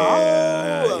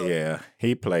Gyllenhaal.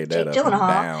 He played that up and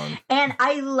down. And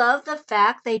I love the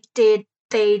fact they did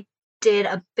a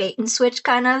bait and switch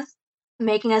kind of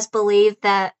making us believe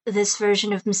that this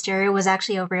version of Mysterio was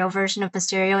actually a real version of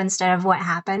Mysterio instead of what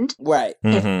happened. Right.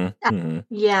 Yeah.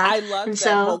 I love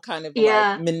that whole kind of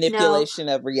like manipulation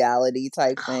of reality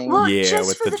type thing. Well,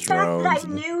 just for the fact that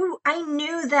I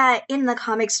knew that in the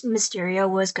comics Mysterio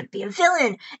was going to be a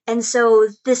villain. And so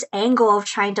this angle of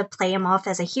trying to play him off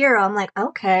as a hero, I'm like,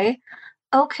 okay.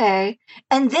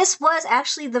 And this was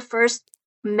actually the first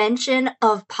mention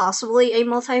of possibly a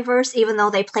multiverse, even though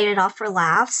they played it off for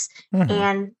laughs.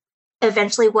 And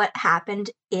eventually what happened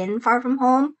in Far From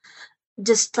Home,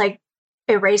 just like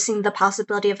erasing the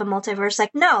possibility of a multiverse,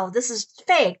 like, no, this is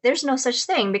fake. There's no such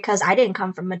thing because I didn't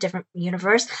come from a different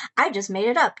universe. I just made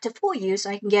it up to fool you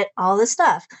so I can get all this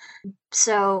stuff.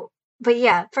 So, but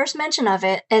yeah, first mention of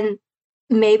it and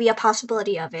maybe a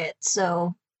possibility of it.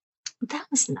 So that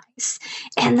was nice.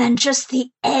 And then just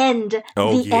the end,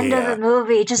 end of the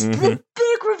movie, just the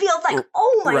big reveal, like,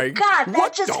 oh my God,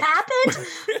 that just happened?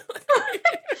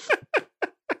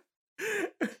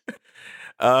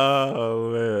 Oh,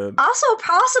 man. Also,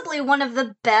 possibly one of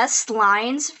the best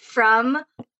lines from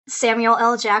Samuel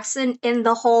L. Jackson in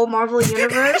the whole Marvel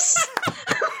Universe.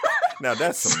 Now,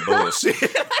 that's some bullshit.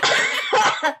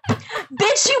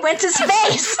 Bitch, you went to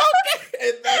space!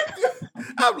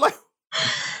 I'm like,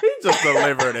 he just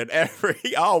delivered it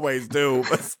he always do,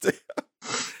 but still.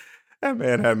 That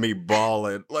man had me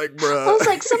bawling. Like, bruh. I was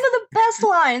like, some of the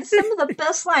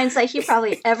best lines that he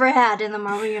probably ever had in the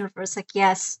Marvel Universe. Like,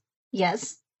 yes.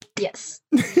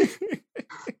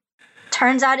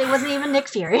 Turns out it wasn't even Nick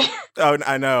Fury. Oh,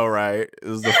 I know, right? It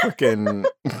was the freaking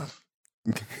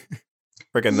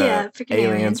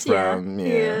aliens from,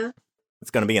 yeah.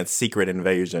 It's going to be in Secret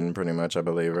Invasion, pretty much, I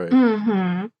believe,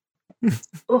 right?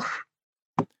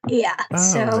 Yeah.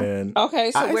 Man.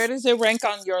 Okay, so where does it rank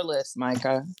on your list,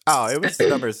 Micah? Oh, it was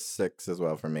number 6 as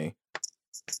well for me.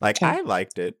 Like, I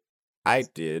liked it. I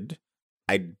did.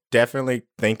 I definitely,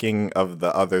 thinking of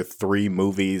the other 3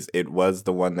 movies, it was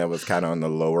the one that was kind of on the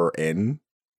lower end.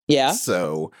 Yeah.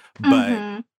 So,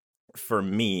 but for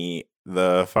me,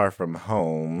 the Far From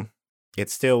Home, it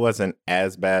still wasn't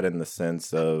as bad in the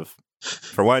sense of,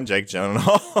 for one, Jake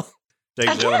Gyllenhaal.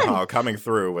 Gyllenhaal coming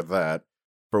through with that,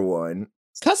 for one.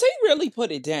 Because he really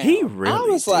put it down. He really I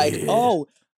was like,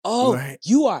 right.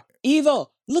 You are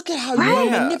evil. Look at how you are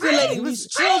manipulating these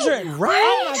children. Right.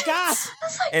 Oh my God.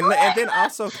 Like, and then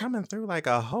also coming through like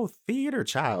a whole theater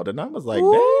child. And I was like,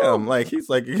 damn. Like, he's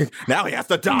like, now he has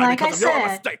to die because of your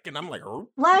mistake. And I'm like,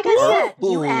 like I said,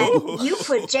 you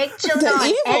put Jake Gyllenhaal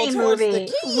in any movie.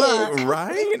 Look.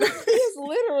 Right? He is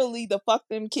literally the fuck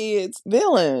them kids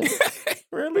villain.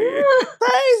 Really?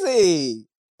 Crazy.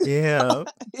 Yeah,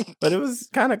 but it was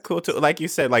kind of cool too. Like you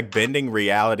said, like bending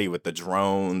reality with the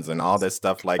drones and all this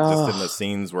stuff. Like just in the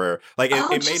scenes where, like, it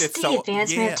made it so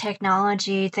advancement of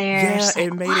technology there. Yeah,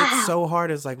 it made it so hard.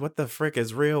 It's like, what the frick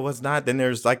is real? What's not? Then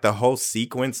there's like the whole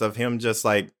sequence of him just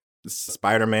like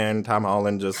Spider-Man, Tom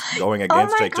Holland just going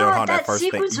against Jake Gyllenhaal. That first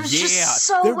thing, was just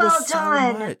so well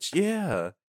done. So much.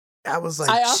 Yeah. I was like,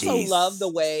 I also love the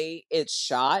way it's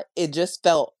shot. It just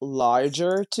felt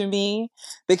larger to me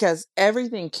because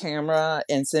everything camera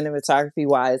and cinematography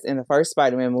wise in the first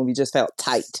Spider-Man movie just felt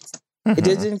tight. It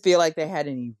just didn't feel like they had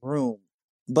any room.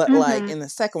 But like in the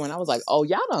second one, I was like, oh,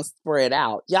 y'all don't spread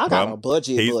out. Y'all got a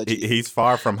budget. He's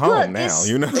far from home now,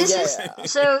 you know?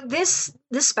 This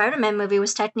Spider-Man movie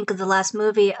was technically the last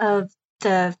movie of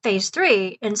the Phase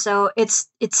 3, and so it's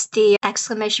the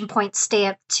exclamation point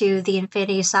stamp to the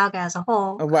Infinity Saga as a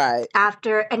whole. Right.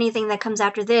 After anything that comes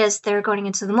after this, they're going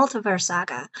into the Multiverse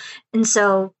Saga. And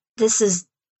so this is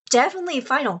definitely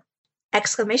final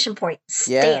exclamation point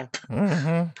stamp.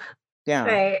 Yeah. Yeah.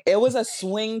 Right. It was a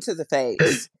swing to the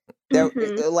face.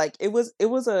 Like it was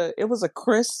a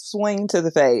crisp swing to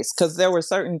the face because there were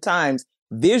certain times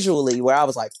visually where I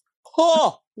was like,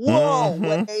 oh, whoa,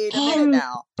 wait a minute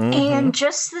now. And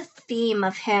just the theme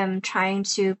of him trying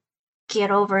to get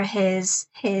over his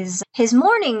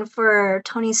mourning for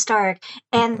Tony Stark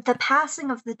and the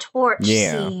passing of the torch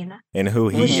scene. And who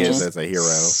he is as a hero.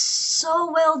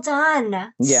 So well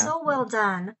done. Yeah. So well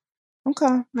done.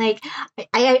 Okay. Like,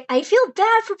 I feel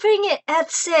bad for putting it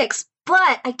at 6,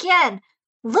 but again,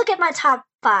 look at my top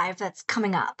 5 that's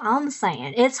coming up. I'm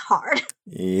saying it's hard.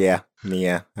 Yeah.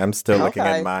 I'm still looking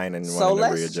at mine and wanting to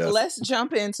readjust. Let's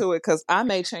jump into it because I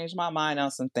may change my mind on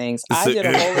some things. I did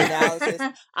a whole analysis.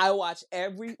 I watched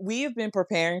we have been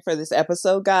preparing for this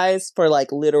episode, guys, for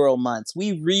like literal months.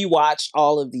 We rewatched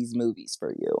all of these movies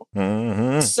for you.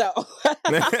 So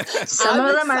some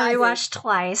of them I rewatched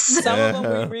twice. Some of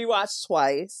them we rewatched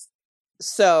twice.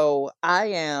 So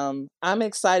I'm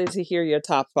excited to hear your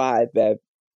top 5, Bev.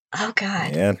 Oh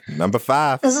God. Yeah, number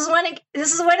 5. This is when it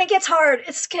gets hard.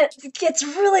 It gets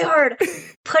really hard.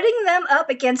 Putting them up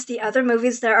against the other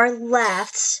movies that are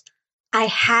left, I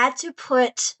had to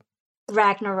put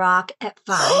Ragnarok at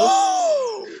 5.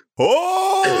 Oh,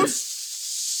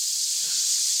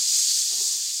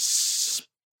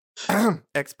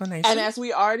 explanation. And as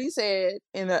we already said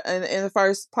in the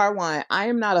first part 1, I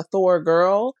am not a Thor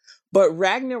girl, but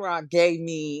Ragnarok gave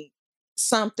me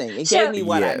something. It gave me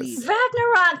what I needed.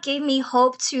 Ragnarok gave me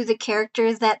hope to the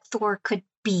character that Thor could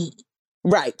be.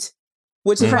 Right.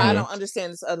 Which is why I don't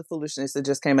understand this other foolishness that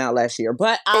just came out last year.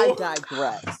 But I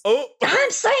digress.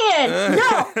 I'm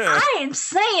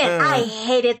saying I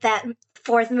hated that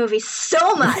 4th movie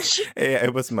so much. Yeah,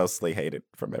 it was mostly hated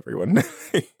from everyone.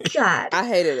 God. I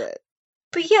hated it.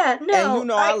 But yeah, no.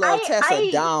 And I love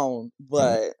Tessa down,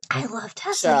 but I love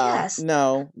Tessa, yes.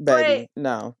 No, baby,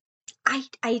 no.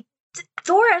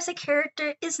 Thor as a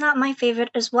character is not my favorite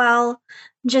as well,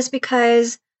 just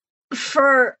because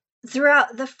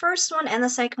throughout the first one and the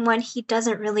second one,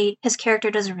 his character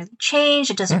doesn't really change.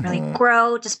 It doesn't really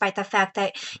grow, despite the fact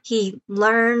that he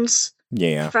learns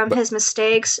from his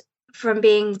mistakes, from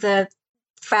being the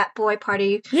frat boy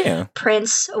party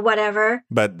prince or whatever.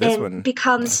 But this one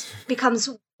becomes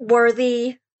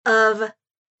worthy of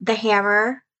the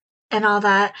hammer and all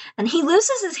that, and he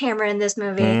loses his hammer in this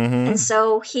movie, and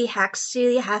so he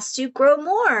has to grow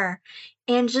more,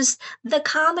 and just the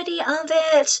comedy of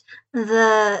it,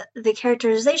 the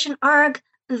characterization arc,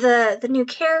 the new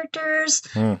characters,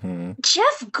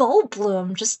 Jeff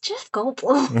Goldblum.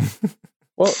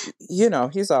 Well,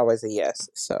 he's always a yes,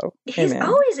 so he's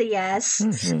always a yes.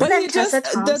 But he just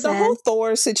the whole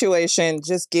Thor situation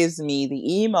just gives me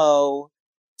the emo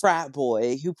frat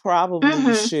boy who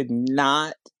probably should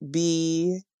not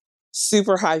be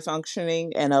super high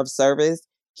functioning and of service.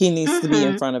 He needs to be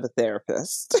in front of a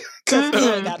therapist because he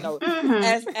ain't got no.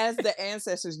 As the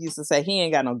ancestors used to say, he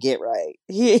ain't got no get right.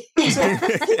 He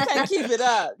can't keep it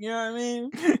up. You know what I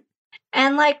mean?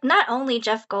 And not only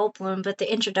Jeff Goldblum, but the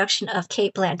introduction of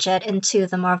Cate Blanchett into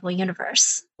the Marvel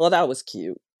Universe. Well, that was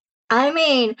cute. I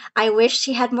mean, I wish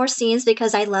she had more scenes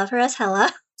because I love her as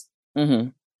Hela.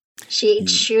 She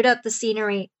chewed up the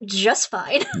scenery just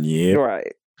fine. Yeah.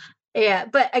 Right. Yeah,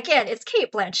 but again, it's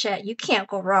Cate Blanchett. You can't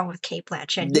go wrong with Cate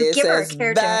Blanchett. You give her a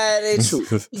character.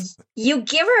 You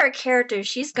give her a character,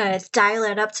 she's gonna dial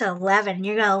it up to 11.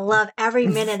 You're gonna love every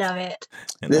minute of it.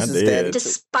 And this is dead.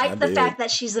 Despite the fact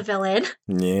that she's a villain.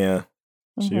 Yeah.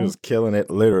 She was killing it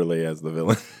literally as the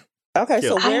villain. Okay,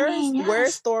 so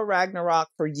where's Thor Ragnarok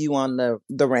for you on the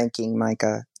ranking,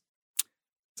 Micah?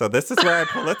 So this is where I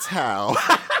pull a towel.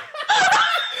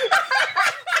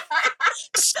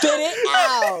 Spit it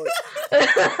out.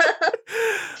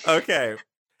 Okay.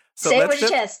 So say it with your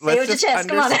chest. Say it with your chest.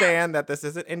 Come on. Understand that this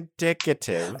isn't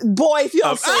indicative. Boy, if you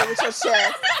don't say it with your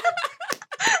chest.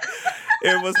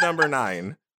 It was number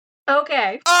 9.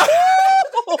 Okay.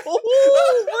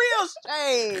 Real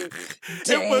shame.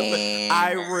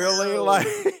 I really like.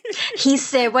 He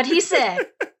said what he said.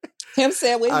 Him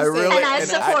said what he said. And I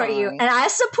support you. And I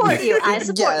support you. I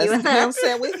support you. Him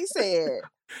said what he said.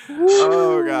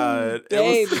 Oh God,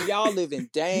 baby, y'all living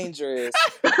dangerous.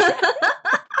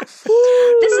 This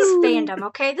is fandom,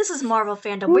 okay? This is Marvel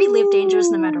fandom. We live dangerous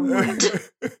no matter what.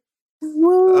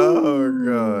 Oh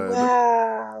God!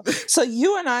 Wow. So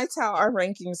you and I, Tal, our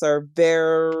rankings are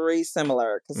very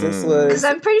similar because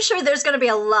I'm pretty sure there's going to be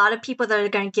a lot of people that are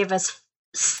going to give us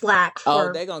slack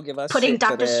for they're gonna give us putting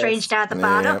Doctor Strange down at the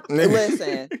bottom.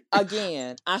 Listen,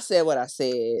 again, I said what I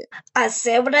said. I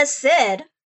said what I said.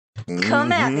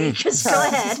 Come at me. Just go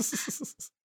ahead.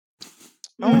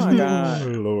 Oh my God. Oh,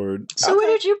 Lord. So where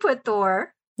did you put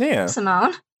Thor? Yeah.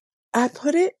 Simone? I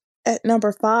put it at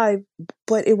number 5,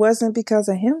 but it wasn't because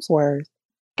of Hemsworth.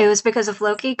 It was because of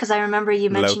Loki? Because I remember you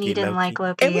mentioned you didn't like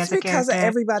Loki as a character. It was because of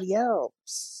everybody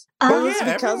else. Oh, it was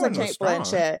because of Cate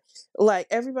Blanchett. Like,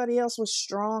 everybody else was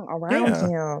strong around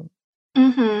him.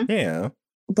 Mm-hmm. Yeah.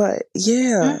 But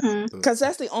yeah, because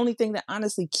that's the only thing that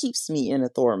honestly keeps me in a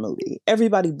Thor movie.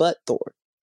 Everybody but Thor.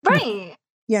 Right.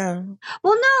 Yeah.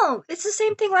 Well, no, it's the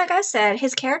same thing. Like I said,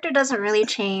 his character doesn't really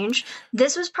change.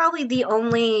 This was probably the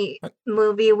only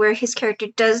movie where his character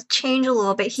does change a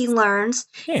little bit. He learns,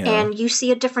 and you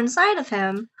see a different side of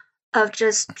him, of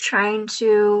just trying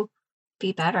to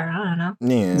be better. I don't know.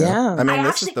 Yeah. I mean,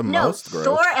 this is the most growth.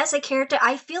 Thor as a character,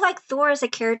 I feel like Thor as a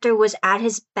character was at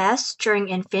his best during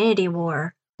Infinity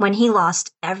War when he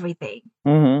lost everything.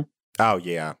 Mm-hmm. Oh,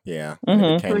 yeah. It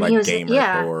became like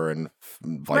gamer Thor and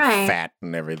fat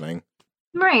and everything.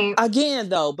 Right. Again,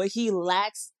 though, but he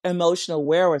lacks emotional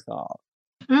wherewithal.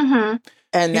 Mm-hmm.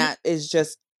 And that is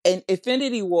just and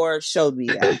Infinity War showed me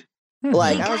that.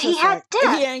 Like he had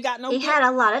depth. He ain't got no. He had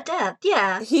a lot of depth.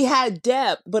 Yeah, he had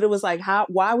depth, but it was like,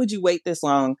 why would you wait this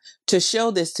long to show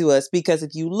this to us? Because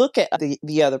if you look at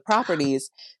the other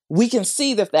properties, we can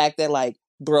see the fact that, like,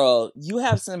 bro, you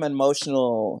have some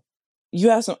unresolved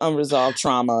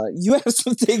trauma. You have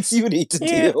some things you need to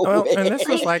deal with. And this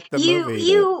was like the movie.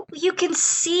 You can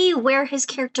see where his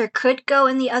character could go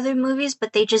in the other movies,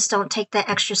 but they just don't take that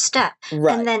extra step.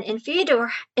 Right. And then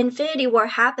Infinity War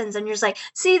happens, and you're just like,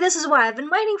 see, this is what I've been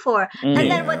waiting for. And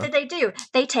then what did they do?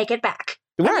 They take it back.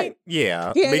 Right.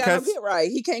 Yeah. He ain't got it right.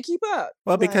 He can't keep up.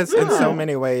 Well, because in so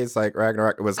many ways, like,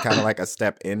 Ragnarok was kind of like a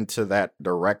step into that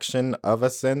direction of a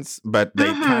sense, but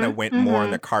they kind of went more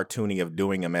in the cartoony of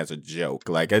doing him as a joke.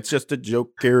 Like, it's just a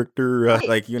joke character.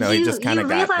 Like, he just kind of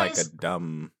got like a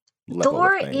dumb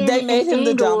Thor in they made him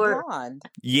the dumb War, blonde.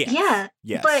 Yes.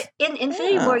 But in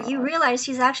Infinity War, you realize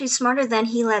he's actually smarter than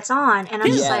he lets on. And I'm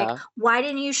just like, why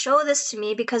didn't you show this to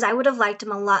me? Because I would have liked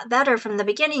him a lot better from the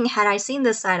beginning had I seen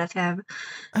this side of him.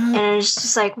 And it's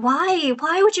just like, why?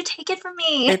 Why would you take it from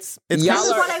me? This is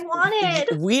what I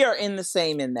wanted. We are in the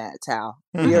same in that, Tal.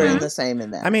 We are in the same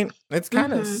in that. I mean, it's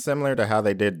kind of similar to how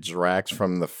they did Drax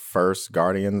from the first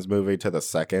Guardians movie to the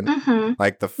second.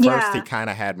 Like, the first, he kind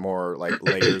of had more, like,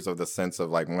 layers of the sense of,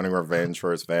 like, wanting revenge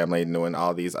for his family and doing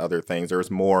all these other things. There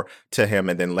was more to him,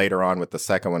 and then later on with the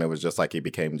second one, it was just like he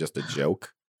became just a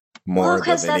joke more than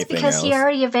anything else. That's because he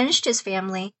already avenged his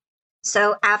family.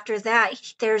 So after that,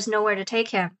 there's nowhere to take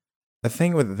him. The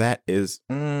thing with that is,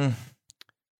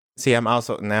 see, I'm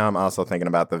also thinking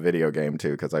about the video game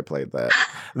too, because I played that.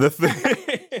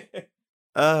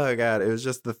 Oh God, it was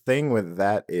just the thing with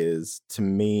that is, to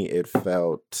me, it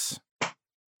felt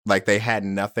like they had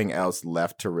nothing else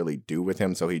left to really do with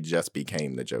him, so he just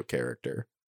became the joke character.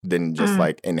 Than just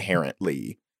like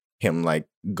inherently him like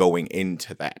going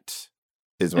into that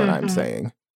is what I'm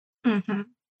saying.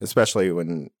 Especially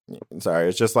when,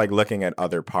 it's just like looking at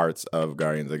other parts of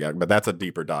Guardians of the Galaxy, but that's a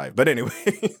deeper dive. But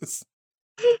anyways,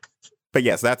 but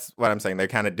yes, that's what I'm saying. They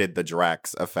kind of did the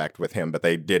Drax effect with him, but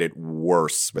they did it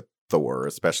worse with Thor,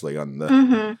 especially on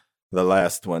the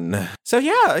last one. So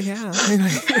yeah.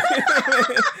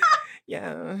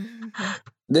 Yeah.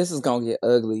 This is gonna get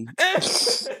ugly.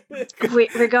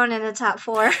 We're going in the top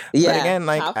 4. Yeah, but again,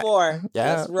 like, top 4.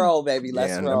 Yeah. Let's roll, baby.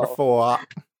 Let's roll. Number 4.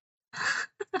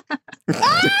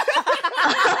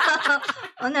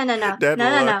 Oh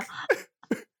no.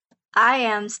 I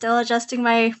am still adjusting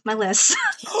my list.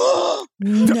 No.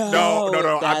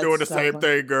 I'm doing the same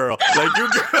thing, girl. Like, you.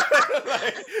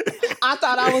 I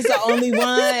thought I was the only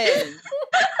one.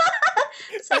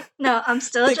 No, I'm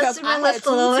still adjusting my list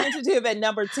a little bit. Tentative at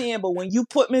number 10, but when you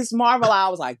put Miss Marvel, I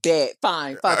was like, "Bet,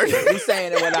 fine, fuck it." We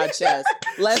saying it with our chest.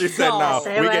 Let's go. She said, "No,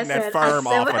 we getting that firm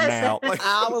offer now."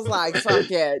 I was like, "Fuck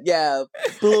it, yeah."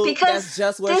 Blue, because that's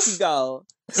just where she go.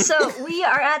 So we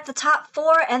are at the top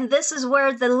 4, and this is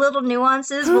where the little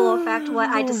nuances will affect what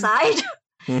I decide.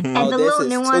 And the little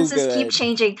nuances keep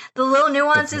changing.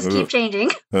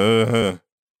 Oh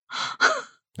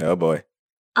boy.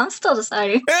 I'm still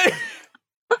deciding.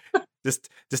 Just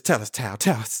tell us, Tal.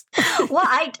 Tell us. Well,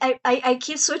 I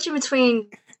keep switching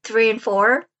between 3 and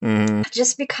 4,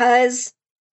 just because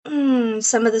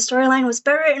some of the storyline was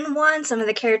better in one, some of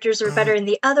the characters were better in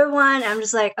the other one. I'm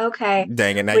just like, okay.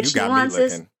 Dang it, now you got me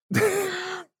looking.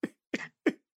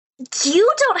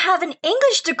 You don't have an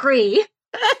English degree.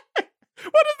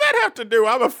 What does that have to do?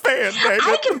 I'm a fan, baby.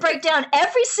 I can break down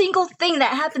every single thing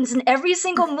that happens in every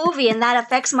single movie, and that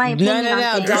affects my opinion.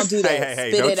 No, don't do that.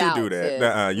 Hey, don't you do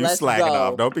that. You slacking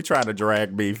off. Don't be trying to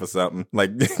drag me for something.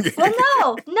 Like,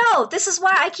 well, no. This is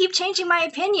why I keep changing my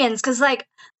opinions, because, like,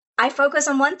 I focus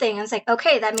on one thing, and it's like,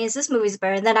 okay, that means this movie's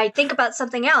better. And then I think about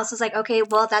something else. It's like, okay,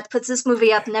 well, that puts this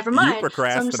movie up. Never mind. You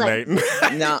procrastinating. So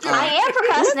no, I am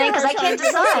procrastinating because I can't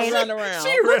decide.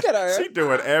 Look at her. She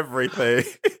doing everything.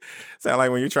 Sound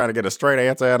like when you're trying to get a straight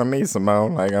answer out of me,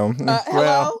 Simone. Like,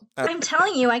 hello? I'm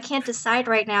telling you, I can't decide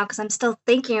right now because I'm still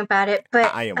thinking about it.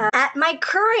 But at my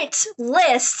current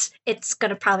list, it's going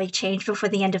to probably change before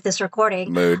the end of this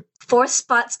recording. Mood. 4th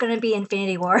spot's going to be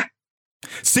Infinity War.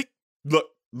 See, look,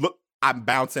 I'm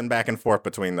bouncing back and forth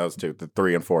between those two, the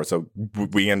 3 and 4. So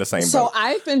we in the same boat. So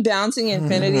I've been bouncing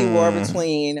Infinity War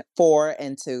between 4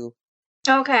 and 2.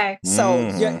 Okay. So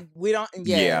we're in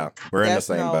the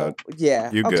same boat. Yeah.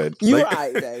 You good. You're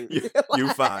right, Dave. You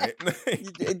fine.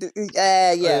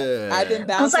 I've been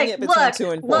bouncing it between 2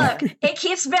 and 4. Look, it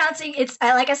keeps bouncing. It's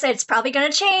like I said, it's probably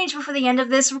going to change before the end of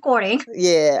this recording.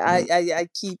 Yeah, I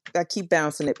keep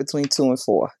bouncing it between 2 and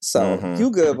 4. So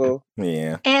you good, boo.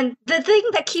 Yeah. And the thing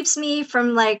that keeps me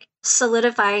from like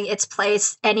solidifying its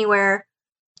place anywhere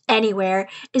anywhere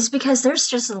is because there's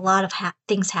just a lot of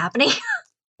things happening.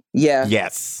 Yeah.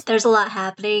 Yes. There's a lot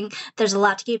happening. There's a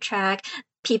lot to keep track.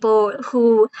 People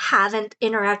who haven't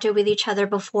interacted with each other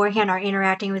beforehand are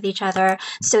interacting with each other.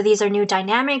 So these are new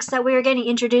dynamics that we're getting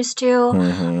introduced to.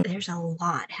 Mm-hmm. There's a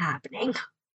lot happening.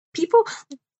 People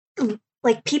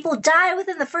die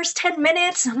within the first 10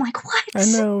 minutes. I'm like, what? I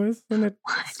know, isn't it?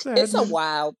 What? It's a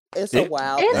wild ride. It's a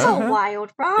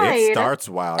wild ride. It starts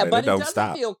wild and but it don't doesn't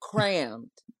stop. feel crammed.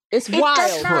 It's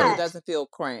wild, but it doesn't feel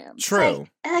crammed. True.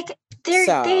 Like they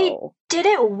did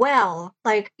it well.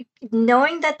 Like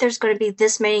knowing that there's going to be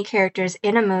this many characters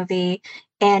in a movie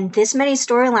and this many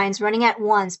storylines running at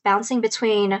once, bouncing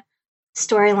between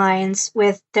storylines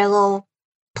with their little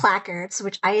placards,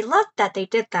 which I love that they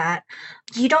did that.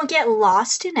 You don't get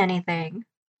lost in anything.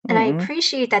 And I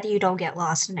appreciate that you don't get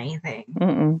lost in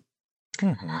anything.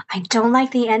 I don't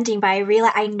like the ending, but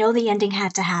I know the ending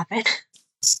had to happen.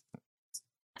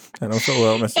 I know so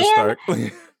well, Mr. Stark.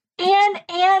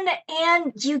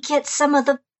 and you get some of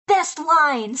the best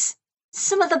lines.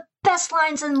 Some of the best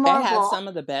lines in Marvel. It has some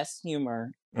of the best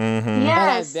humor. Mm-hmm. Yes.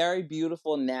 It has very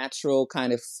beautiful, natural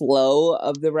kind of flow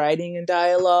of the writing and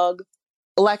dialogue.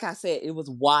 Like I said, it was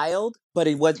wild, but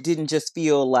it didn't just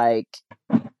feel like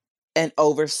an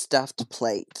overstuffed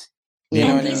plate. You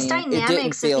know what these I mean?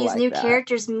 dynamics of these new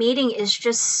characters meeting is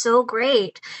just so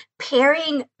great.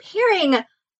 Pairing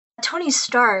Tony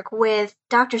Stark with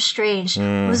Doctor Strange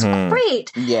was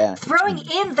great. Yeah. Throwing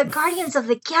in the Guardians of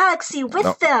the Galaxy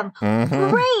with them.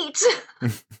 Great.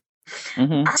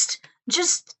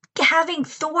 Just having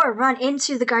Thor run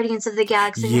into the Guardians of the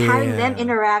Galaxy and having them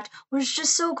interact was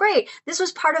just so great. This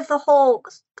was part of the whole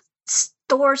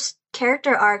Thor's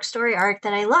character arc, story arc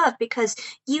that I love because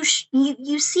you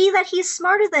see that he's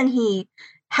smarter than he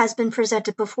has been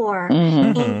presented before.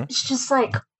 And it's just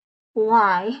like,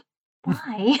 why?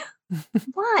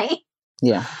 Why?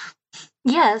 Yeah.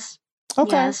 Yes.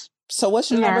 Okay. Yes. So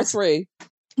what's your number 3?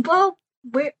 Well,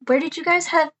 where did you guys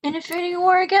have Infinity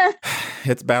War again?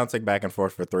 It's bouncing back and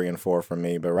forth for 3 and 4 for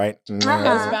me, but right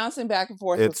now it's bouncing back and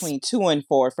forth between 2 and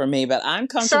 4 for me, but I'm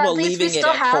comfortable leaving it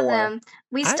at 4.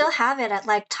 We still have it at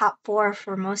like top 4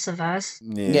 for most of us.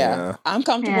 Yeah. I'm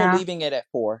comfortable leaving it at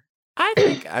 4. I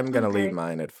think I'm gonna leave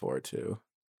mine at 4 too.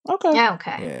 Okay. Yeah.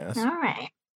 Okay. Yes. All right.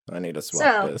 I need to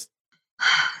swap this.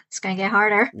 It's gonna get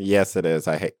harder. Yes, it is.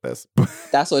 I hate this.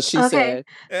 That's what she said.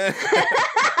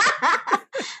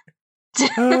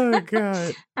 Oh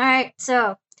God! All right,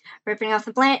 so ripping off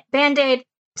the Band-Aid.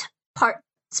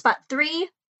 Spot 3,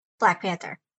 Black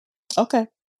Panther. Okay.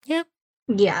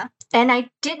 Yeah, and I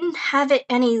didn't have it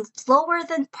any lower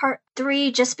than part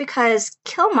 3 just because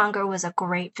Killmonger was a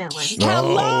great villain.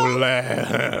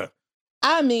 Hello.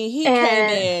 I mean, he came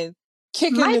in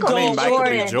kicking the door. Michael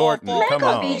B. Jordan. Come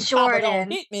on. Michael B. Jordan.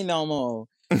 Don't hit me no more.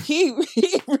 He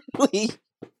really.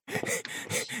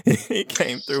 He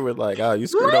came through with like, oh, you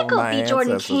screwed over my ancestors. Michael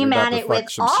B. Jordan came at it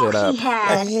with all he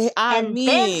had, and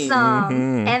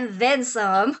then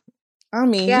some. I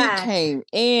mean, he came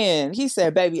in. He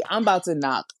said, "Baby, I'm about to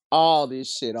knock all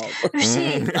this shit over."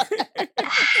 See,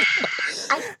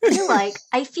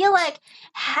 I feel like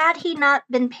had he not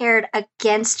been paired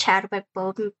against Chadwick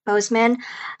Boseman,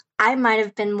 I might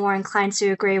have been more inclined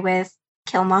to agree with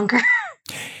Killmonger.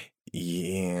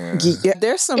 Yeah,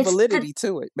 there's some validity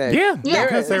to it, man. Yeah,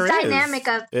 the dynamic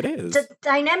of the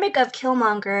dynamic of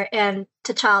Killmonger and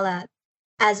T'Challa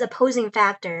as opposing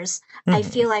factors. I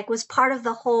feel like was part of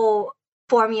the whole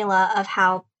formula of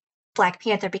how Black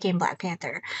Panther became Black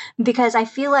Panther, because I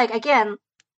feel like again,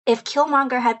 if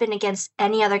Killmonger had been against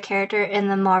any other character in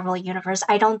the Marvel universe,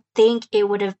 I don't think it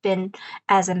would have been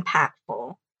as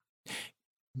impactful.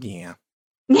 Yeah,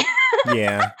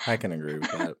 yeah, I can agree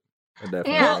with that.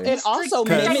 Definitely. Yeah, well, it also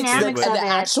mimics the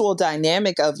actual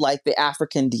dynamic of like the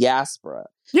African diaspora.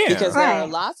 Yeah, because there are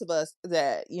lots of us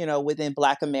that, you know, within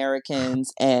Black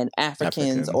Americans and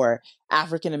Africans or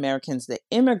African Americans that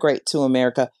immigrate to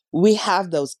America, we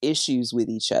have those issues with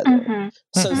each other.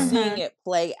 So seeing it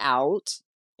play out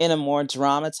in a more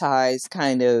dramatized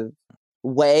kind of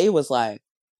way was like,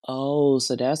 oh,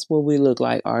 so that's what we look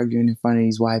like arguing in front of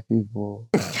these white people.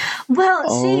 Well,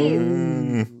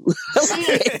 see,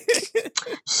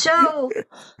 so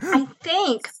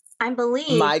I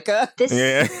believe Micah. This,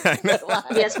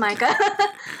 yes, Micah.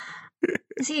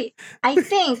 See, I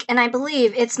think and I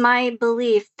believe it's my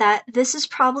belief that this is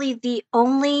probably the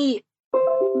only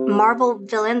Marvel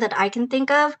villain that I can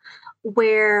think of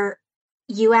where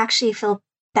you actually feel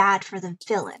bad for the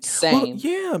villain. Same. Well,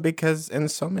 yeah, because in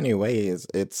so many ways,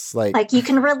 it's like you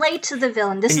can relate to the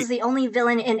villain. This is the only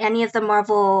villain in any of the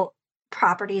Marvel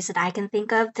properties that I can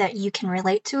think of that you can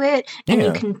relate to it and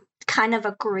you can kind of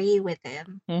agree with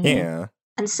him. Yeah.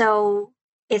 And so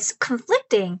it's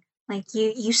conflicting. Like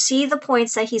you see the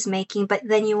points that he's making, but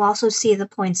then you also see the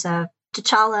points of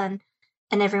T'Challa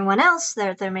and everyone else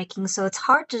that they're making. So it's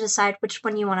hard to decide which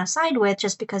one you want to side with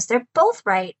just because they're both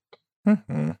right. And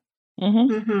I'm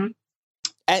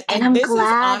this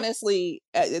glad. Is honestly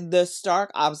the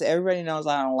stark opposite. Everybody knows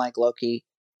I don't like Loki.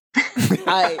 This is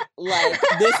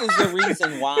the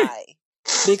reason why.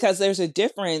 Because there's a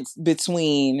difference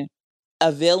between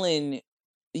a villain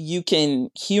you can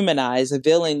humanize, a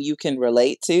villain you can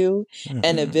relate to,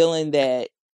 and a villain that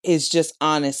is just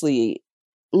honestly,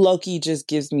 Loki just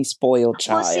gives me spoiled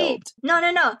child. Well,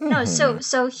 see, no.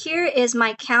 So here is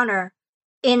my counter.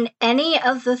 In any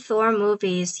of the Thor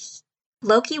movies,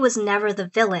 Loki was never the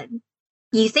villain.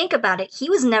 You think about it, he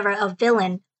was never a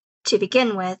villain to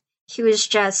begin with. He was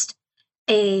just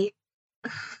a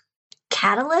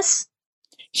catalyst.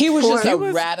 He was just a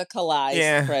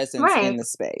radicalized presence in the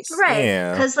space.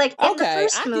 Right. Because in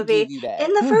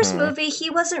the first movie, he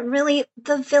wasn't really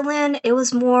the villain. It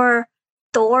was more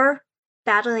Thor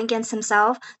battling against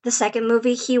himself. The second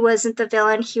movie, he wasn't the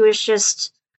villain. He was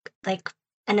just like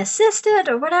an assistant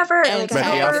or whatever. But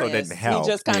he also didn't help.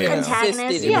 He just kind of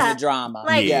assisted in the drama.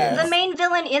 The main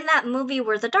villain in that movie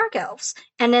were the Dark Elves.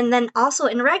 And then also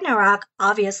in Ragnarok,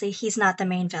 obviously, he's not the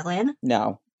main villain.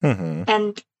 No.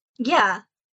 And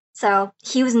so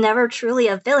he was never truly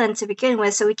a villain to begin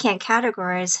with, so we can't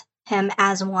categorize him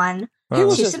as one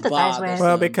to sympathize with.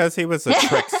 Well, because he was a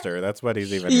trickster. That's what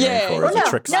he's even known for, a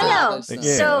trickster. No.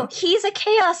 So he's a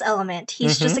chaos element.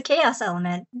 He's just a chaos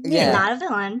element. He's not a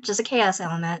villain, just a chaos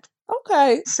element.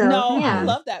 Okay. So, I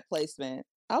love that placement.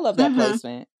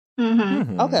 Okay.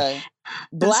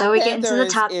 Black so we get into the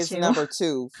top is two. number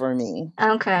 2 for me.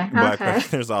 Okay. Black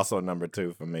Panther's also number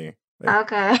 2 for me.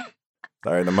 Okay.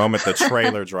 Sorry, the moment the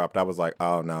trailer dropped, I was like,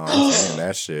 "Oh no, I'm saying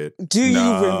that shit." Do you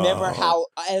remember how,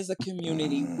 as a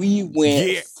community, we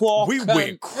went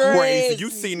crazy?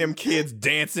 You seen them kids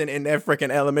dancing in that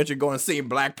freaking elementary, going seeing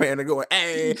Black Panther, going,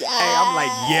 "Hey, hey!" I'm like,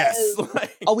 "Yes!"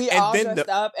 We all dressed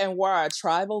up and wore our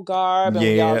tribal garb, and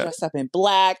we all dressed up in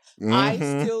black. I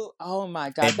still, oh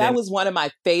my god, that was one of my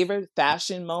favorite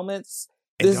fashion moments.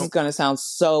 This is gonna sound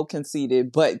so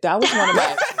conceited, but that was one of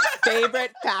my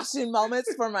favorite fashion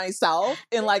moments for myself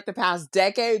in the past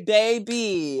decade,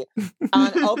 baby.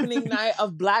 On opening night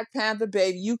of Black Panther,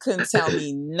 baby, you couldn't tell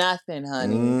me nothing,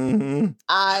 honey.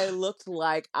 I looked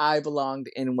like I belonged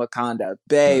in Wakanda,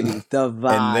 baby. The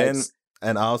vibes.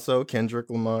 And also Kendrick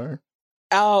Lamar.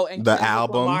 Oh, and the Kendrick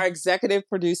album. Lamar executive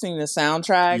producing the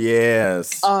soundtrack.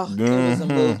 Yes. Oh, it was a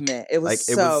movement. It was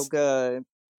so good.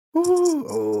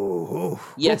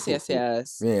 Yes.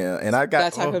 Yeah, and I got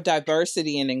that type of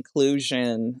diversity and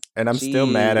inclusion. And I'm still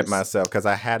mad at myself because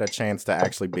I had a chance to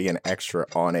actually be an extra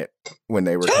on it when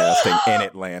they were casting in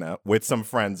Atlanta with some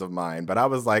friends of mine. But I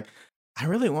was like, I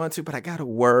really want to, but I gotta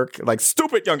work. Like,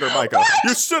 stupid younger Micah,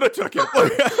 you should have took it.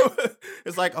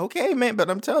 It's like, okay, man, but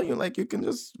I'm telling you, we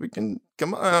can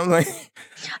come on. I'm like,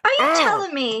 are you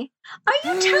telling me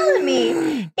in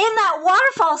that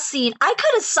waterfall scene, I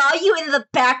could have saw you in the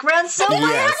background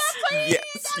somewhere?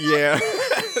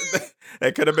 Yes.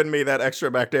 That could have been me, that extra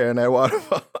back there in that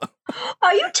waterfall.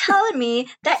 Are you telling me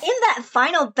that in that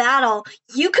final battle,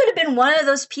 you could have been one of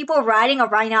those people riding a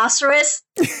rhinoceros?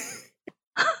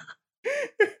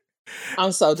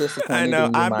 I'm so disappointed. I know.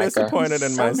 In you, I'm Micah. Disappointed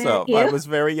in myself. I was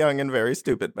very young and very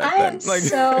stupid back then. I'm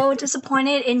so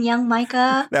disappointed in young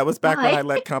Micah. That was back when I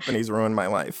let companies ruin my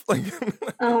life.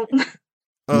 Oh,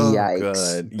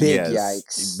 yikes. Good.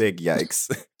 Yikes. Big yikes.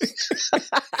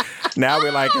 Now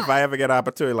we're like, if I ever get an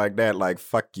opportunity like that,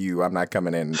 fuck you. I'm not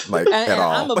coming in at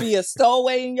all. I'm going to be a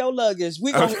stowaway in your luggage.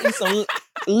 We're going to eat some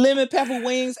lemon pepper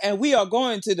wings and we are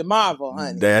going to the Marvel,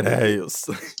 honey. Dead ass.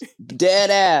 Dead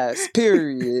ass,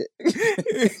 period.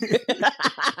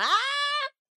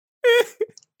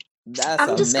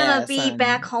 I'm just going to be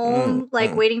back home,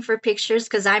 waiting for pictures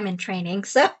because I'm in training,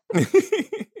 so...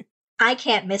 I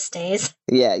can't miss days.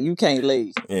 Yeah, you can't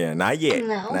leave. Yeah, not yet.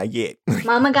 No. Not yet.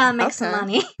 Mama gotta make some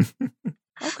money.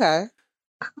 Okay.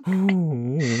 All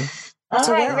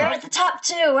right, we're at the top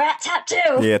 2. We're at top 2.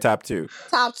 Yeah, top 2.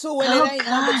 Top 2 and it ain't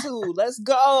number 2. Let's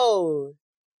go.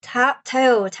 Top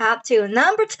 2.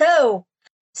 Number 2.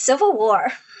 Civil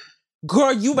War.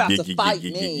 Girl, you about to fight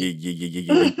me.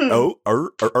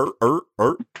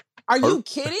 Are you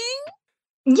kidding?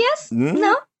 Yes.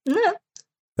 No.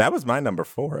 That was my number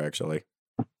 4, actually.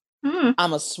 I'm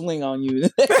going to swing on you.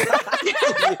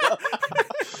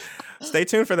 Stay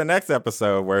tuned for the next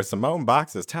episode where Simone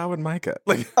boxes Tao and Micah.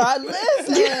 Listen, are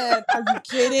you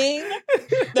kidding?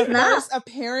 The first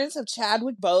appearance of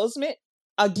Chadwick Boseman.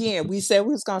 Again, we said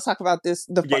we was going to talk about this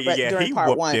during he part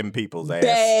whooped one. them people's ass.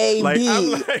 Baby. Like,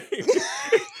 I'm like,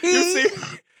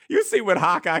 you see when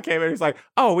Hawkeye came in, he's like,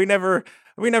 oh, we never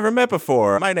met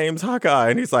before. My name's Hawkeye.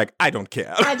 And he's like, I don't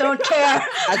care. I don't care.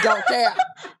 I don't care.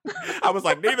 I was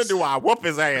like, neither do I. Whoop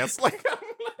his ass. Like,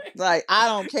 I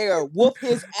don't care. Whoop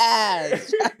his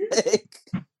ass.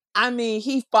 I mean,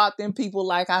 he fought them people,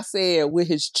 like I said, with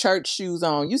his church shoes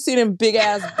on. You see them big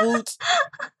ass boots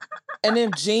and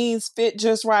them jeans fit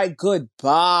just right.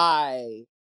 Goodbye.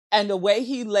 And the way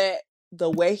he let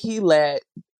the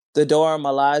Dora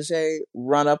Milaje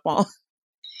run up on.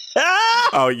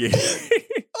 Oh yeah.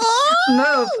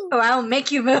 Move. Oh, I'll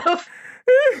make you move.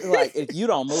 Like, if you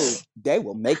don't move, they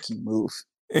will make you move.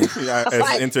 As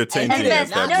entertaining as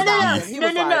that.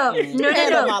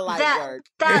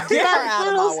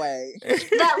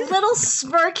 That little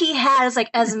smirk he has, like,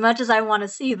 as much as I want to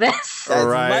see this. As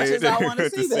much as I want to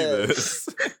see this.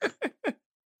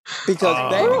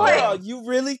 Because, baby girl, you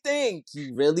really think,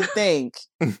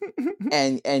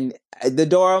 and the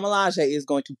Dora Milaje is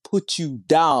going to put you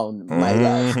down, my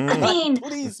love.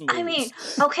 I mean,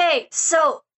 okay,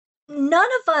 so none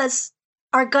of us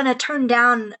are gonna turn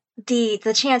down the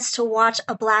chance to watch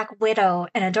a Black Widow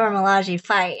and a Dora Milaje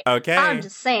fight. Okay. I'm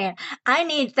just saying, I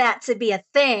need that to be a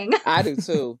thing. I do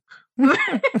too.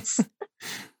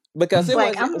 Because it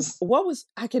was,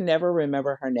 I can never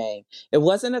remember her name. It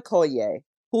wasn't Okoye.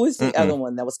 Who is the other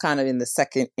one that was kind of in the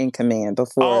second in command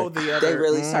before they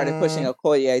really started pushing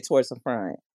Okoye towards the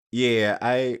front? Yeah,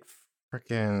 I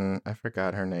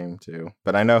forgot her name too,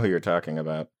 but I know who you're talking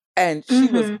about. And she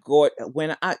was gorgeous.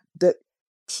 When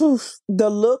the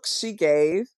look she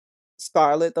gave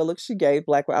Scarlett, the look she gave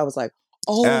Black Widow, I was like,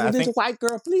 this white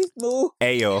girl, please move.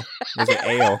 Ayo. Was it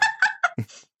Ayo?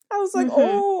 I was like,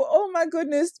 oh my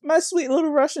goodness, my sweet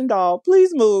little Russian doll, please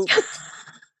move.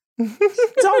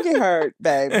 Don't get hurt,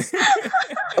 babe.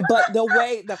 But the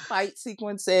way the fight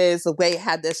sequence is, the way it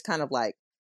had this kind of like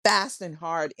fast and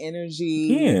hard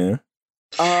energy. Yeah.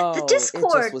 Oh, the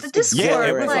Discord. Yeah,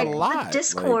 it was like, a lot. The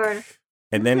Discord. Like,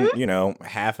 and then,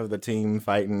 half of the team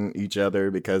fighting each other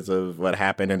because of what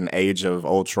happened in Age of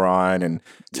Ultron, and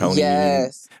Tony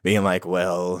being like,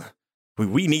 well,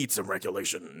 we need some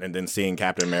regulation, and then seeing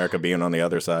Captain America being on the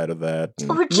other side of that.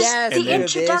 Or just the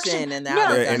introduction. And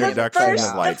the introduction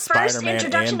of like Spider-Man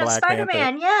and Black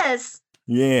Panther. Yes.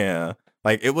 Yeah.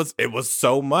 Like it was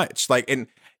so much. Like, and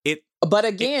but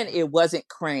again, it wasn't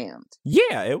crammed.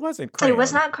 Yeah, it wasn't crammed. It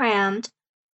was not crammed.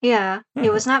 Yeah,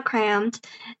 it was not crammed.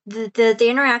 The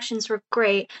interactions were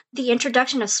great. The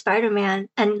introduction of Spider-Man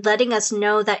and letting us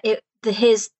know that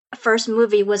his first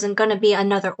movie wasn't going to be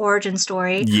another origin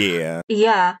story. Yeah.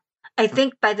 Yeah. I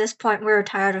think by this point we're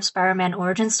tired of Spider-Man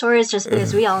origin stories just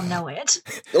because we all know it.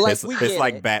 It's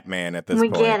like Batman at this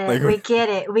point. We get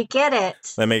it.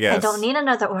 Let me guess. I don't need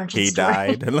another origin story.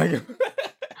 He died.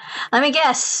 Let me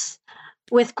guess.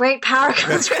 With great power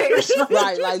comes great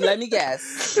responsibility. Right, let me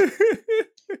guess.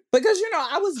 Because,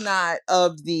 I was not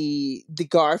of the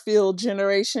Garfield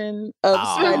generation of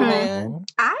Spider-Man.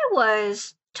 I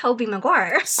was Tobey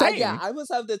Maguire. I was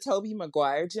of the Tobey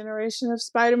Maguire generation of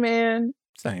Spider-Man.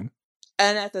 Same.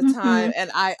 And at the time,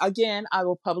 and I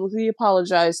will publicly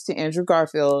apologize to Andrew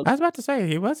Garfield. I was about to say,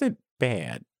 he wasn't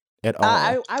bad at all.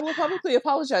 I will publicly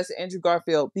apologize to Andrew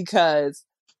Garfield because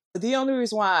the only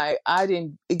reason why I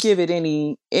didn't give it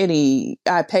any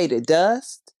I paid it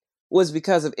dust was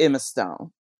because of Emma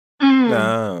Stone.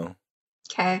 No.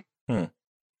 Okay.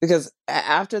 Because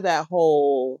after that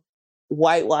whole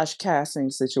whitewash casting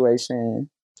situation.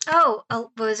 Oh,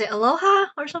 was it Aloha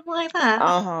or something like that?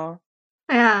 Uh-huh.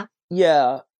 Yeah.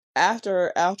 Yeah.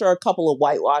 After a couple of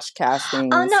whitewash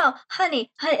castings. Oh no,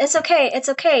 honey, it's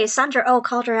okay. Sandra Oh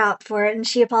called her out for it and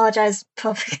she apologized.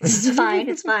 It's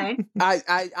fine.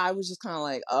 I was just kind of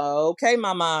like, okay,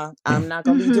 mama, I'm not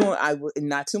gonna be doing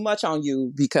not too much on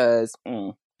you because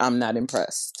I'm not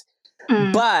impressed.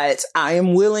 But I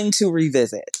am willing to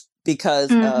revisit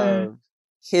because of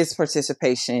his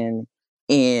participation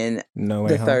in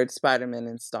the third Spider-Man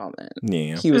installment.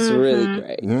 Yeah, he was really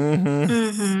great.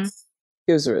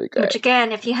 It was really great. Which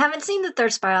again, if you haven't seen the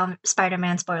third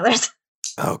Spider-Man, spoilers.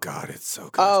 Oh God, it's so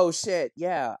good. Oh shit,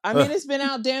 yeah. I mean, it's been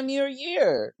out damn near a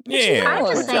year. Yeah, I'm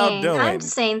just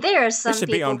saying, there are some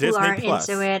people who aren't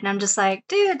into it, and I'm just like,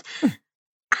 dude,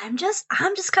 I'm just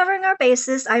covering our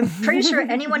bases. I'm pretty sure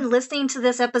anyone listening to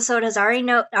this episode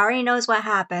already knows what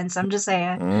happens. I'm just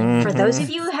saying, for those of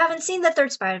you who haven't seen the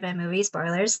third Spider-Man movie,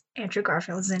 spoilers, Andrew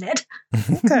Garfield's in it.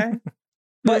 Okay.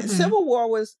 But Civil War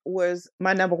was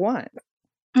my number one.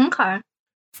 Okay.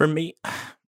 For me,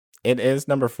 it is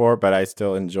number 4, but I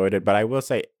still enjoyed it. But I will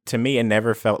say, to me, it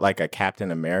never felt like a Captain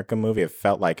America movie. It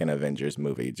felt like an Avengers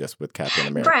movie, just with Captain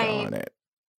America on it.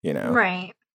 You know?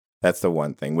 Right. That's the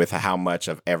one thing, with how much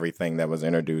of everything that was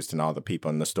introduced and all the people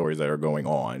and the stories that are going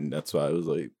on. That's why I was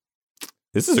like,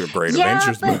 this is a great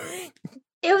Avengers movie.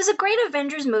 It was a great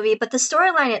Avengers movie, but the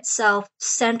storyline itself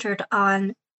centered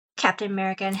on Captain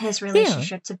America and his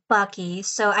relationship to Bucky.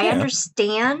 So I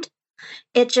understand.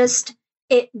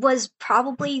 It was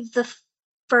probably the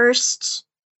first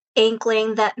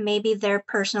inkling that maybe their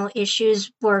personal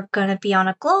issues were going to be on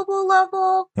a global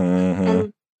level,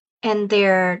 and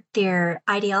their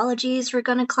ideologies were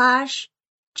going to clash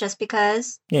just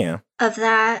because of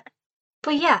that.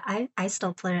 But yeah, I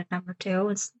still put it at number 2.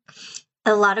 It's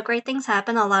a lot of great things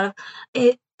happen. A lot of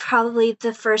it, probably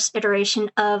the first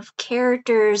iteration of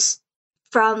characters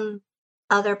from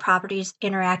other properties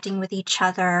interacting with each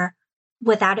other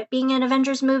without it being an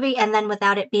Avengers movie, and then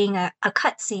without it being a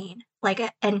cutscene, like an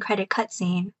end credit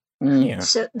cutscene.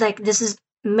 So like this is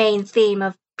main theme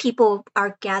of people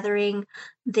are gathering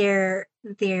their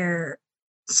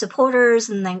supporters,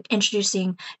 and then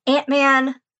introducing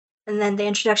Ant-Man, and then the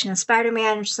introduction of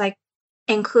Spider-Man, just like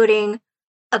including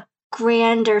a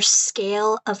grander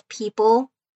scale of people,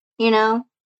 you know?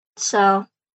 So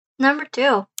number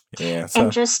 2. Yeah,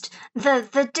 and just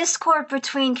the discord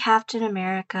between Captain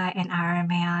America and Iron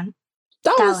Man.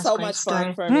 That was so much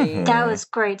fun for me. That was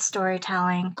great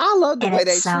storytelling. I love the way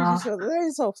they treat each other.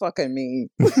 They're so fucking mean.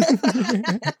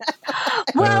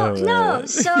 Well, no.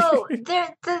 So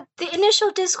the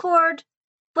initial discord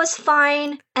was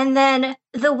fine, and then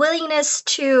the willingness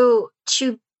to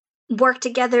work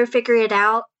together, figure it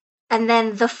out, and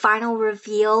then the final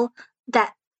reveal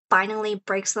that finally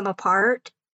breaks them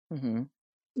apart. Mm-hmm.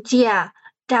 Yeah,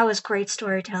 that was great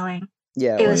storytelling.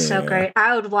 Yeah, it was so great.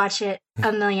 I would watch it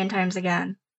a million times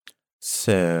again.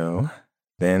 So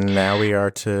then now we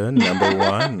are to number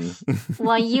 1.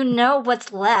 Well, you know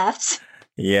what's left.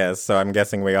 Yes, so I'm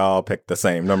guessing we all picked the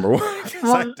same number 1.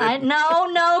 Well,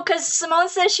 no, because Simone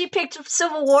says she picked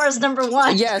Civil War as number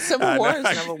 1. Yeah, Civil War is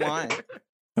number 1.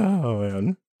 Oh,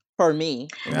 man. For me.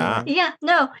 Yeah,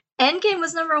 no. Endgame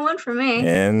was number 1 for me.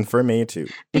 And for me, too.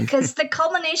 Because the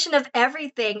culmination of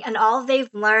everything and all they've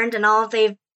learned and all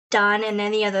they've done in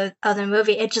any other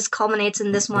movie, it just culminates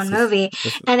in this one movie.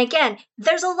 And again,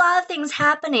 there's a lot of things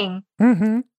happening,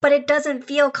 but it doesn't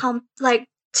feel like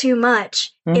too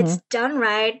much. It's done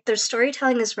right. Their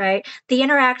storytelling is right. The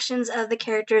interactions of the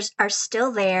characters are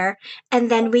still there. And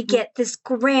then we get this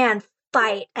grand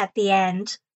fight at the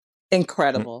end.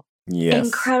 Incredible. Yes.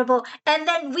 Incredible. And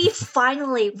then we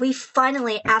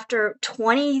finally, after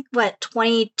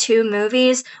 22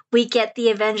 movies, we get the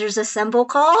Avengers Assemble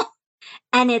call,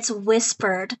 and it's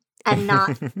whispered and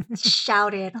not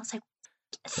shouted. I was like,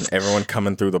 yes. Everyone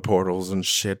coming through the portals and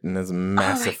shit in this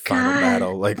massive final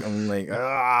battle. Like, I'm like,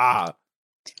 ah.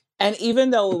 And even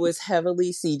though it was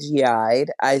heavily CGI'd,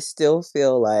 I still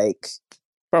feel like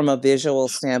from a visual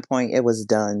standpoint, it was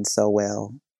done so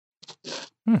well.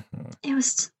 It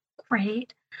was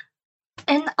great.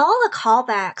 And all the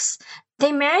callbacks,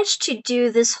 they managed to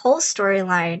do this whole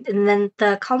storyline and then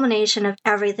the culmination of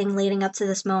everything leading up to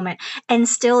this moment and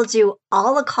still do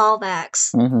all the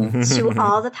callbacks to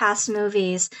all the past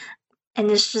movies.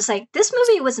 And it's just like, this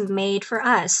movie was made for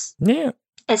us. Yeah.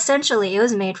 Essentially, it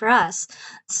was made for us.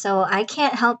 So I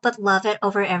can't help but love it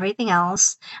over everything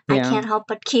else. Yeah. I can't help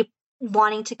but keep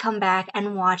wanting to come back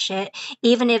and watch it,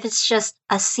 even if it's just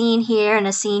a scene here and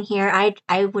a scene here.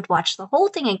 I would watch the whole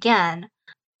thing again.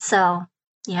 So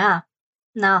yeah,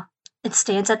 no, it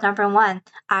stands at number 1.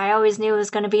 I always knew it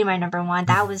was going to be my number 1.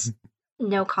 That was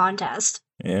no contest.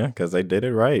 Yeah, because they did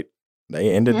it right. They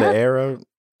ended the era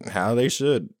how they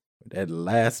should. That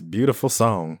last beautiful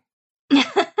song.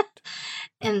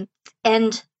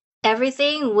 and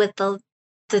everything with the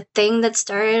thing that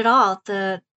started it all,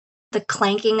 the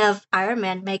clanking of Iron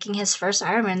Man making his first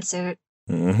Iron Man suit.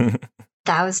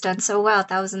 That was done so well.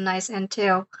 That was a nice end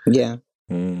too. Yeah.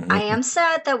 I am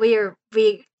sad that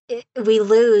we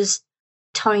lose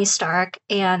Tony Stark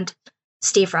and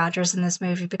Steve Rogers in this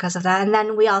movie because of that, and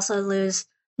then we also lose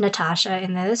Natasha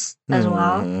in this as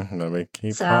well. Let me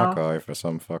keep Hawkeye for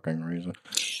some fucking reason.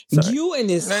 Sorry. You and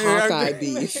this Hawkeye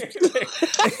beef.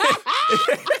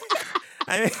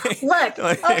 Look,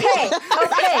 okay,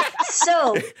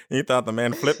 so you thought the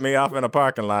man flipped me off in a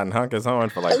parking lot and hunk his horn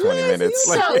for like 20 minutes.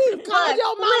 So,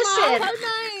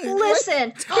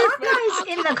 listen, Hawkeye's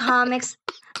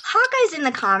in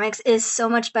the comics is so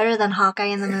much better than Hawkeye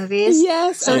in the movies.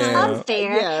 Yes. So it's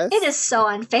unfair. Yes. It is so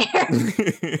unfair.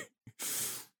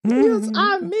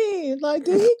 I mean, like,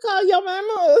 did he call your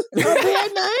mama a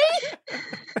bad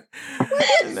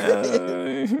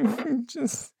name? No,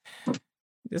 just.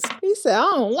 He said, I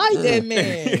don't like that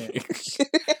man.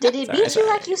 Did he beat you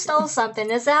like you stole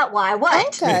something? Is that why?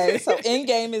 What? Okay, so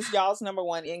Endgame is y'all's number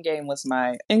one. Endgame was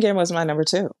my number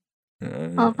two.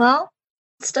 Oh, well,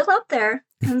 still up there.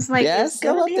 It's like, it's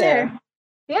gonna be there.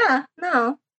 Yeah,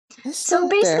 no. So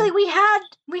basically, we had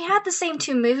the same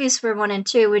two movies for 1 and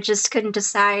 2. We just couldn't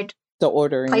decide the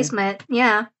ordering placement.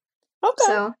 Yeah. Okay.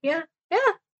 So yeah.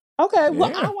 Okay.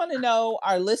 Well, I want to know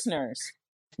our listeners,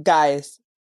 guys.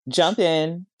 Jump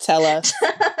in. Tell us.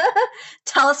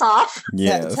 Tell us off.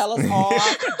 Yes. Tell us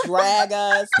off. Drag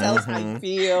us. Tell us how you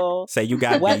feel. Say you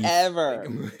got whatever.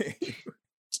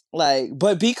 Like,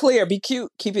 but be clear. Be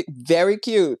cute. Keep it very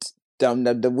cute.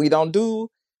 We don't do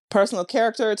personal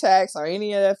character attacks or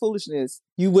any of that foolishness.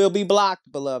 You will be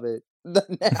blocked, beloved.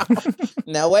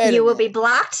 Now wait. You will be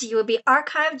blocked. You will be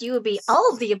archived. You will be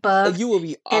all of the above. You will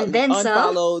be and then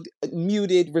unfollowed,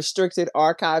 muted, restricted,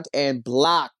 archived, and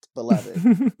blocked,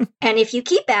 beloved. And if you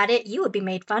keep at it, you will be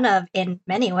made fun of in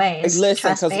many ways.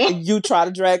 Listen, because you try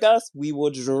to drag us, we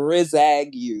will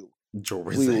drizzag you.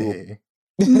 Drizzy.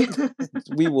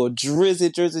 We will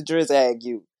drizzag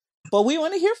you. But we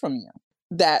want to hear from you.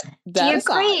 Do you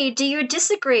agree? Do you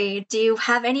disagree? Do you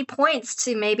have any points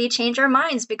to maybe change our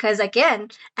minds? Because again,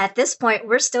 at this point,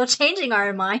 we're still changing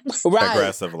our minds. Right.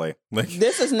 Aggressively.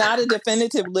 This is not a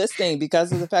definitive listing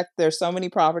because of the fact that there's so many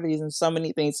properties and so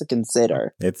many things to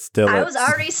consider. It's still. I was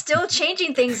already still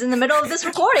changing things in the middle of this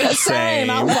recording. Same.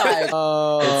 I was like,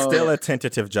 It's still a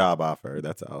tentative job offer.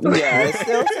 That's all. Yeah, it's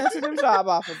still a tentative job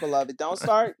offer, beloved. Don't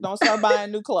start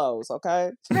buying new clothes,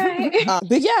 okay? Right.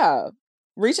 But yeah.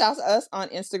 Reach out to us on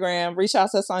Instagram. Reach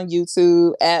out to us on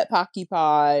YouTube at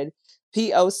PockyPod,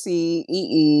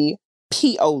 PocceePod.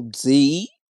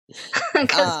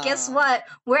 Because guess what?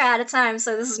 We're out of time,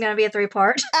 so this is going to be a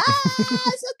 3-part.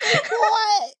 It's a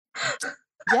 3-part.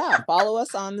 Yeah, follow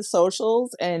us on the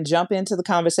socials and jump into the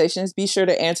conversations. Be sure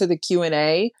to answer the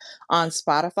Q&A on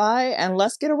Spotify, and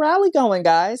let's get a rally going,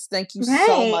 guys. Thank you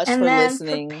so much for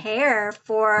listening. Prepare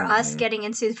for us getting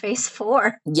into phase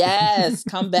 4. Yes,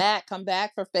 come back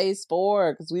for phase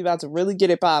 4 because we about to really get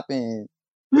it popping.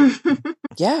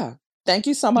 Yeah, thank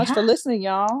you so much for listening,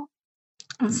 y'all.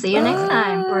 I'll see you next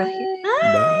time.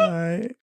 Bye.